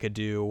what they could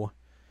do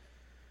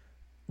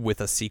with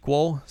a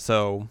sequel.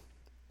 So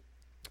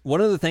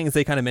one of the things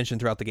they kind of mentioned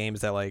throughout the game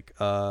is that like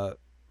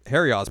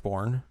Harry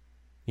Osborn,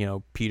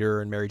 Peter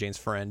and Mary Jane's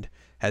friend,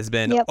 has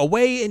been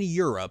away in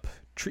Europe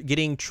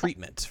getting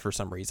treatment for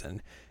some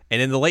reason.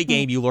 And in the late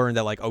game, you learn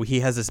that like, oh,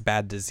 he has this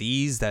bad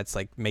disease that's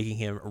like making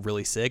him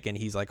really sick. And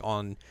he's like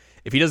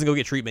if he doesn't go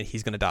get treatment,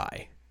 he's going to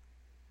die.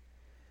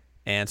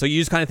 And so you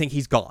just kind of think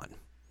he's gone.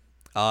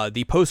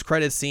 The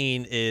post-credit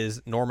scene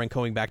is Norman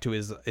going back to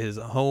his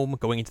home,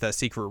 going into that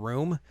secret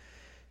room.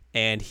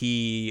 And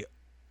he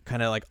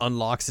kind of like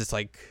unlocks this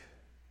like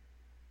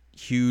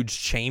huge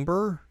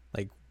chamber,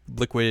 like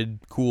liquid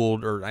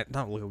cooled, or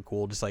not liquid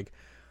cooled, just like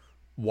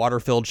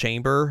water-filled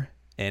chamber,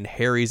 and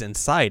Harry's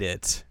inside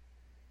it,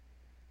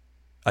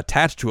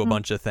 attached to a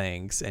bunch of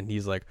things, and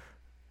he's like,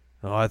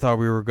 oh, I thought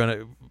we were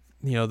gonna,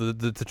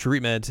 the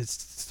treatment,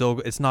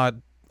 it's not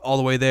all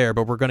the way there,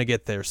 but we're gonna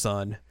get there,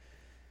 son.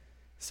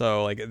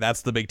 So like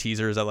that's the big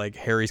teaser, is that like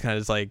Harry's kind of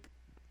just like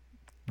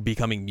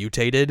becoming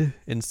mutated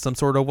in some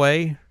sort of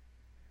way.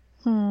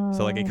 So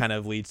like it kind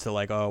of leads to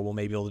like, oh well,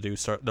 maybe they'll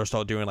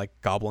start doing like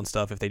goblin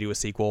stuff if they do a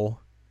sequel.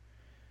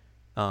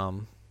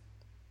 But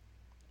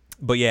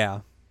yeah,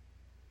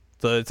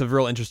 so it's a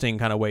real interesting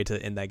kind of way to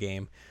end that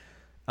game.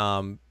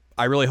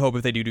 I really hope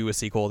if they do a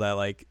sequel that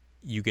like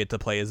you get to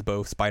play as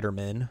both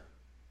Spider-Men.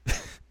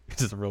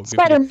 Which is a real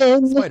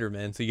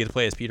Spider-Man. So you get to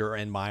play as Peter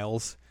and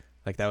Miles.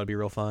 Like that would be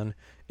real fun.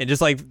 And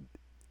just like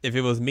if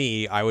it was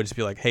me, I would just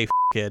be like, hey,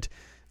 it,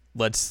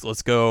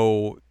 let's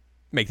go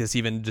make this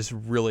even just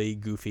really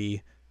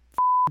goofy.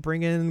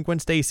 Bring in Gwen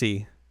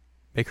Stacy,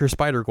 make her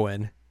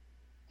Spider-Gwen.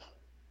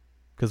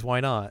 Because why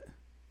not?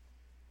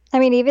 I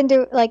mean, even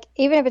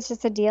if it's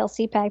just a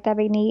DLC pack, that'd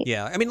be neat.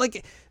 Yeah, I mean,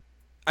 like,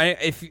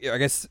 I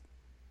guess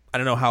I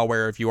don't know how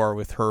aware if you are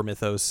with her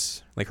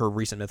mythos, like her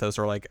recent mythos,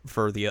 or like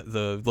for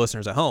the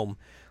listeners at home,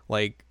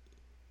 like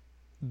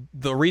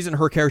the reason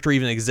her character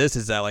even exists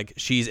is that like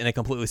she's in a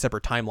completely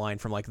separate timeline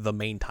from like the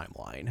main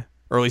timeline,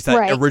 or at least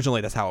that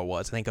originally that's how it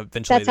was. I think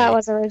eventually that's how it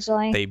was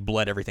originally. They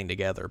bled everything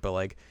together, but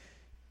like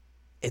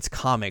it's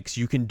comics,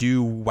 you can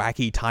do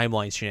wacky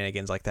timeline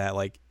shenanigans like that,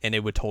 like, and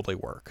it would totally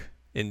work.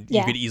 And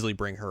you could easily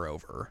bring her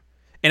over.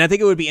 And I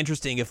think it would be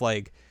interesting if,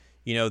 like,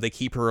 they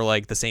keep her,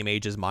 like, the same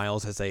age as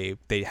Miles as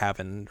they have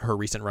in her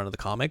recent run of the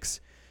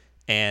comics,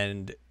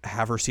 and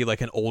have her see,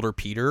 like, an older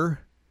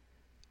Peter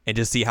and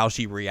just see how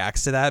she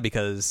reacts to that,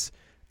 because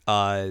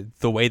the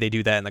way they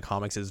do that in the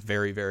comics is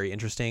very, very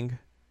interesting.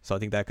 So I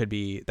think that could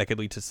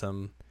lead to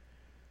some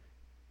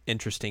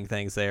interesting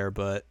things there,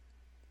 but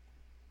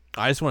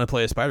I just want to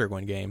play a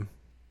Spider-Gwen game.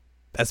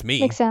 That's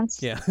me. Makes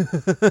sense. Yeah.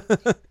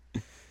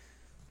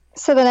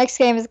 So the next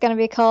game is going to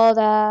be called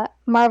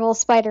Marvel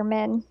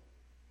Spider-Man.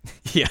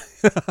 Yeah.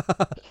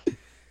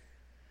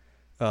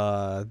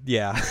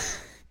 Yeah.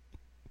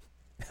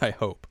 I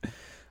hope.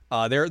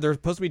 They're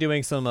supposed to be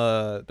doing some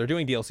they're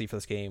doing DLC for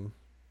this game.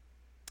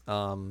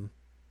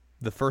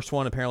 The first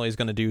one apparently is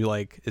going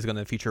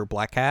to feature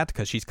Black Cat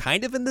because she's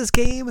kind of in this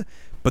game,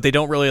 but they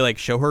don't really like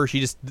show her. She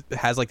just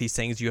has like these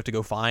things you have to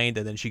go find,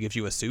 and then she gives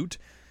you a suit,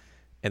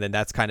 and then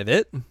that's kind of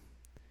it.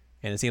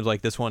 And it seems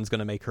like this one's going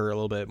to make her a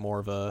little bit more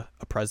of a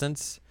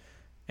presence.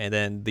 And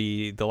then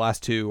the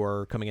last two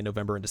are coming in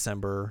November and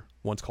December.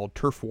 One's called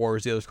Turf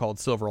Wars, the other's called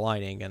Silver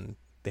Lining, and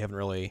they haven't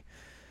really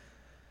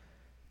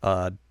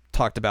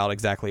talked about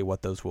exactly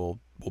what those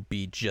will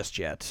be just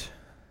yet.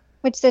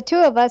 Which the two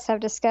of us have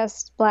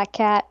discussed Black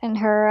Cat and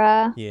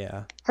her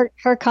Yeah.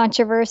 her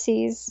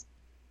controversies,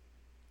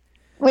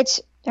 which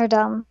are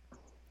dumb.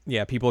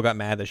 Yeah, people got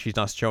mad that she's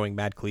not showing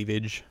mad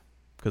cleavage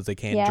because they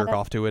can't jerk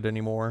off to it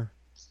anymore.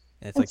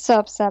 And it's like so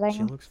upsetting.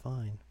 She looks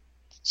fine.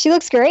 She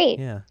looks great.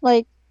 Yeah.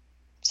 Like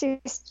she's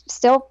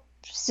still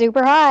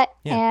super hot,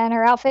 and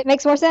her outfit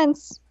makes more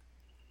sense.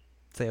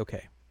 Say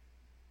okay.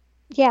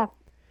 Yeah.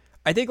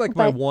 I think like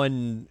my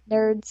one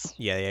nerds.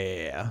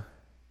 Yeah.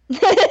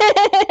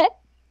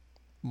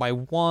 My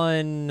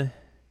one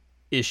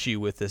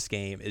issue with this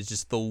game is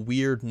just the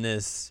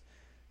weirdness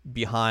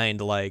behind,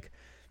 like,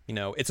 you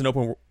know, it's an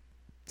open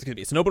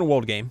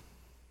world game,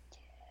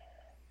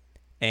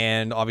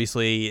 and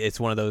obviously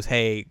it's one of those,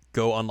 hey,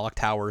 go unlock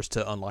towers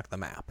to unlock the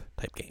map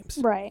type games,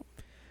 right?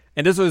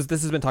 And this has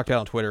been talked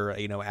about on Twitter,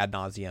 you know, ad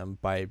nauseum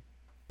by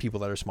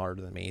people that are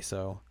smarter than me.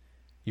 So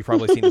you've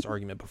probably seen this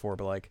argument before,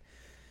 but like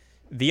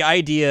the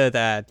idea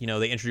that, you know,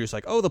 they introduce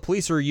like, oh, the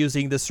police are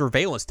using this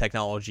surveillance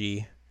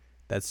technology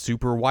that's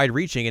super wide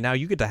reaching, and now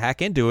you get to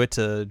hack into it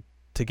to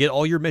get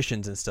all your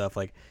missions and stuff.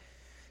 Like,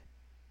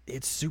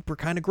 it's super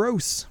kind of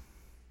gross.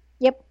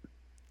 Yep.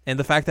 And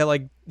the fact that,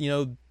 like, you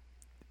know,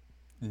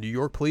 New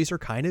York police are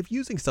kind of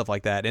using stuff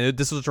like that. And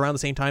this was around the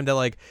same time that,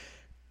 like,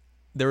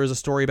 there was a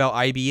story about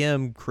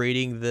IBM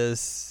creating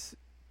this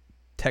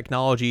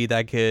technology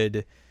that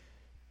could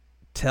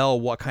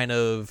tell what kind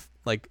of,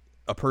 like,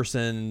 a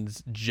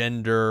person's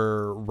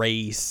gender,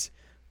 race,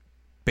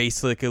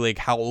 basically, like,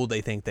 how old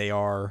they think they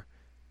are,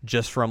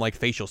 just from like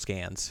facial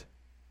scans.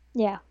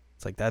 Yeah.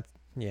 It's like that.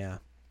 Yeah.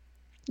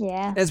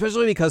 Yeah. And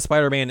especially because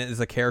Spider-Man as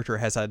a character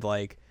has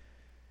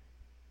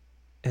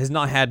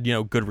not had, you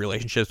know, good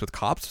relationships with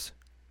cops.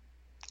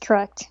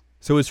 Correct.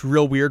 So it's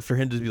real weird for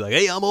him to be like,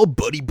 hey, I'm all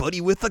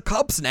buddy with the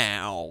cops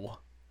now.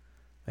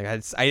 Like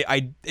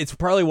it's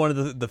probably one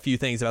of the few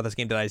things about this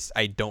game that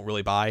I don't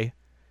really buy,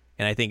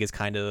 and I think is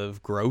kind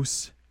of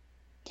gross.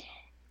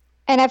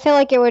 And I feel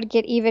like it would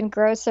get even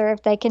grosser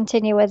if they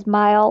continue with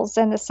Miles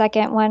in the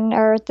second one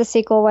or the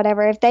sequel,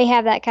 whatever. If they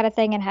have that kind of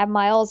thing and have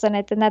Miles in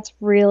it, then that's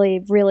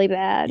really, really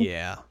bad.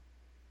 Yeah.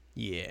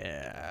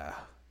 Yeah.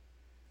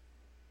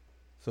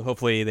 So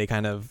hopefully they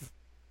kind of,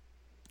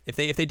 if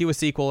they do a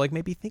sequel, like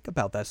maybe think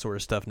about that sort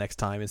of stuff next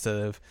time instead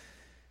of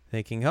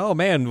thinking, oh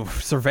man,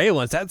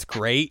 surveillance, that's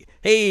great.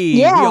 Hey,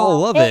 we all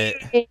love it.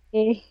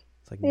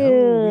 It's like,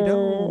 no, we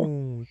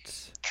don't.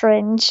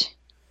 Cringe.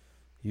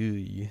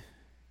 Ew.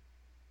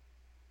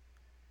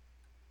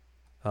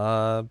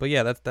 But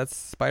yeah, that's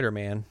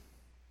Spider-Man.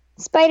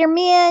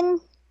 Spider-Man.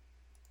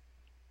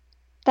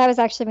 That was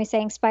actually me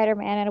saying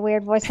Spider-Man in a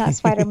weird voice, not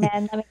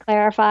Spider-Man. Let me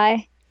clarify.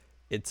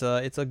 It's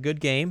a good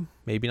game.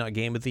 Maybe not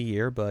game of the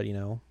year, but you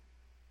know,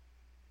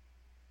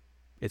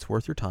 it's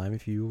worth your time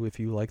if you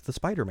like the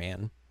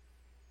Spider-Man.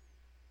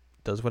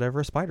 Does whatever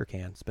a spider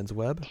can. Spins a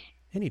web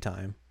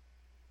anytime.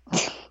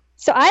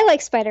 So I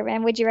like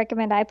Spider-Man. Would you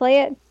recommend I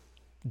play it?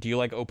 Do you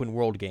like open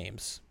world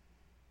games?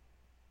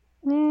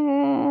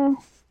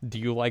 Do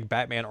you like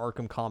Batman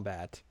Arkham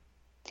Combat?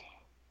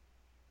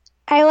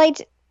 I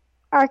liked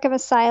Arkham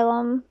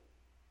Asylum.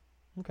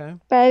 Okay.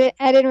 But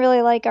I didn't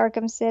really like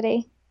Arkham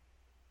City.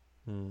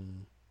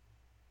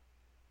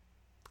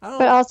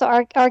 But also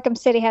Arkham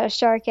City had a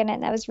shark in it,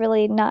 and that was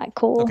really not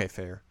cool. Okay,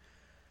 fair.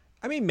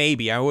 I mean,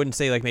 maybe. I wouldn't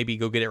say like maybe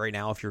go get it right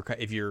now if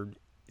you're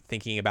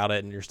thinking about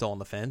it and you're still on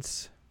the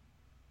fence.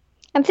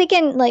 I'm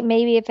thinking like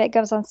maybe if it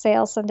goes on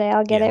sale someday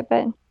I'll get it,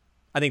 but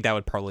I think that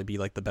would probably be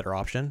like the better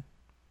option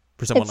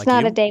for someone like you.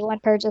 It's not a day one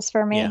purchase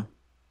for me. Yeah.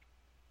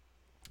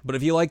 But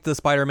if you like the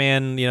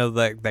Spider-Man, you know,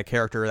 that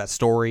character, that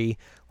story,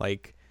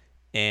 like,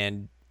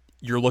 and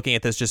you're looking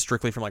at this just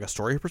strictly from like a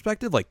story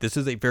perspective, like this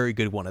is a very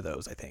good one of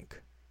those, I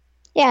think.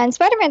 Yeah, and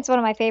Spider-Man's one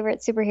of my favorite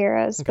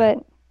superheroes,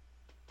 but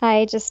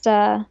I just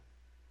I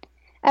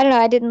don't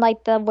know, I didn't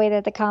like the way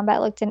that the combat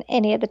looked in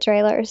any of the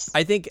trailers.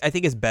 I think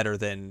it's better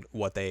than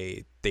what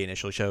they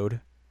initially showed.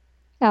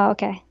 Oh,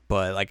 okay.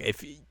 But like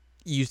if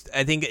you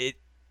I think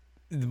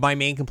my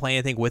main complaint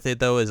I think with it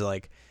though is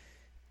like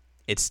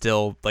it's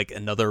still like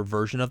another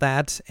version of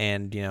that,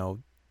 and you know,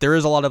 there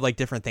is a lot of like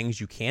different things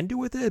you can do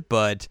with it,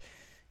 but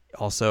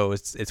also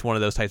it's one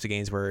of those types of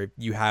games where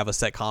you have a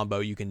set combo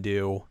you can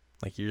do.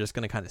 Like, you're just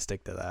going to kind of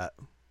stick to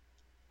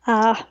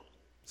that.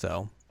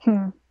 So.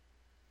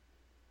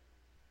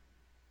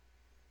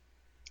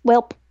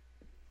 Welp.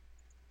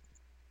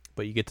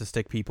 but you get to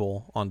stick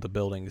people on the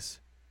buildings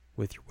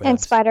with your webs. And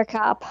Spider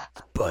Cop.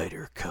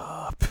 Spider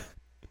Cop.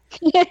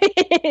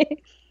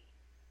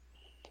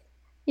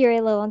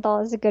 Yuri Lowenthal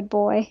is a good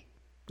boy.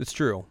 It's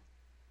true.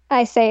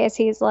 I say as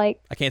he's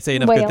like... I can't say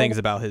enough good things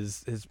about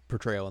his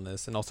portrayal in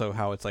this, and also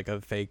how it's like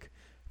a fake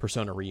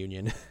Persona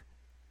reunion.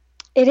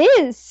 It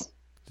is.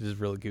 This is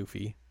really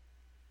goofy.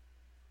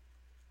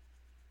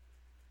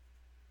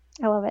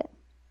 I love it.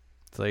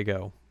 So there you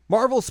go.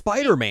 Marvel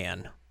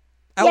Spider-Man.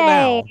 Out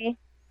Yay. now.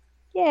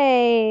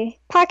 Yay.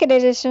 Pocket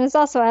Edition is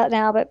also out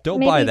now, but don't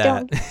buy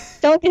that.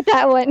 Don't get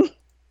that one.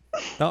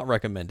 Not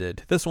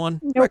recommended. This one,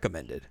 nope.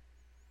 Recommended.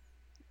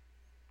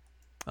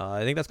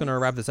 I think that's going to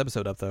wrap this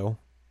episode up, though.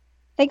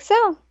 I think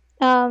so.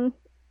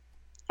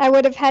 I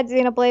would have had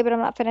Xenoblade, but I'm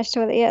not finished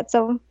with it yet,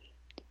 so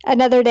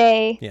another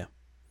day. Yeah.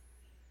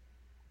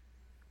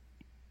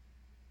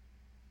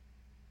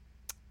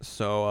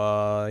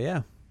 So,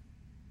 yeah.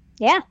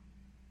 Yeah.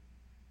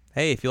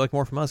 Hey, if you like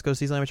more from us, go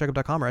to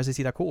seasonlanguagecheckup.com or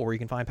sac.cool, where you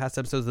can find past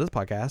episodes of this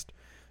podcast.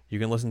 You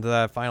can listen to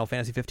that Final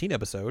Fantasy 15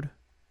 episode.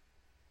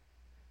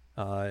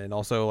 And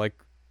also, like,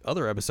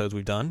 other episodes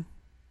we've done.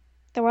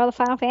 The World of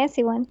Final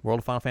Fantasy one. World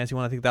of Final Fantasy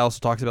one. I think that also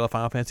talks about the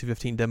Final Fantasy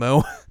 15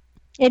 demo.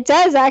 It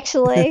does,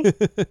 actually.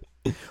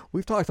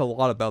 We've talked a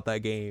lot about that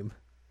game.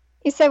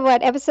 You said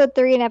what? Episode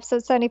 3 and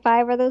episode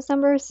 75 are those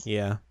numbers?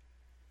 Yeah.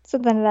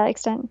 Something to that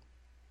extent.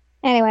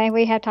 Anyway,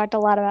 we have talked a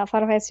lot about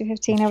Final Fantasy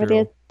 15 over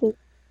the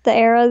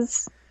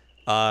eras.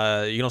 You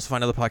can also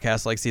find other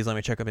podcasts like Steve's Let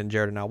Me Check Up and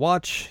Jared and Now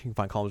Watch. You can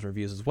find columns and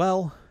reviews as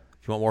well.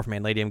 If you want more from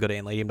Anladium, go to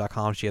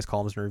anladium.com. She has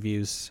columns and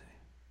reviews.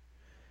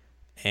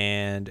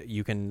 And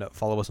you can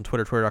follow us on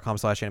Twitter,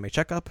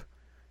 twitter.com/animecheckup.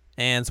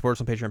 And support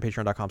us on Patreon,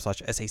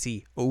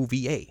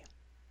 patreon.com/SACOVA.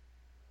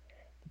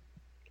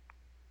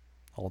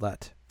 All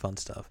that fun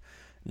stuff.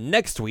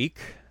 Next week...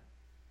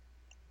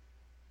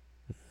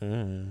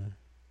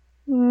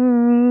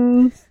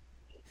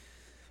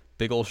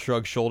 Big old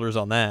shrug shoulders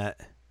on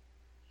that.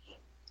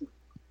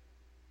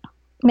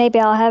 Maybe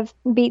I'll have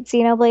beat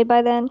Xenoblade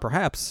by then.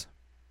 Perhaps.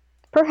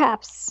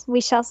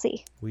 We shall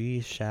see.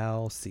 We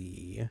shall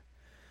see.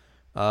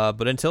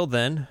 But until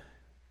then,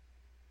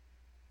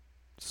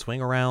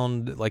 swing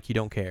around like you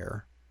don't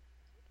care.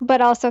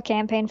 But also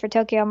campaign for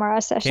Tokyo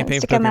Mirage Sessions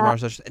Campaign for to come Tokyo out.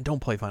 Mirage Sessions. And don't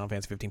play Final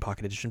Fantasy 15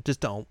 Pocket Edition. Just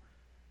don't.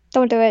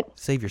 Don't do it.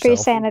 Save For yourself. your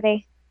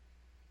sanity.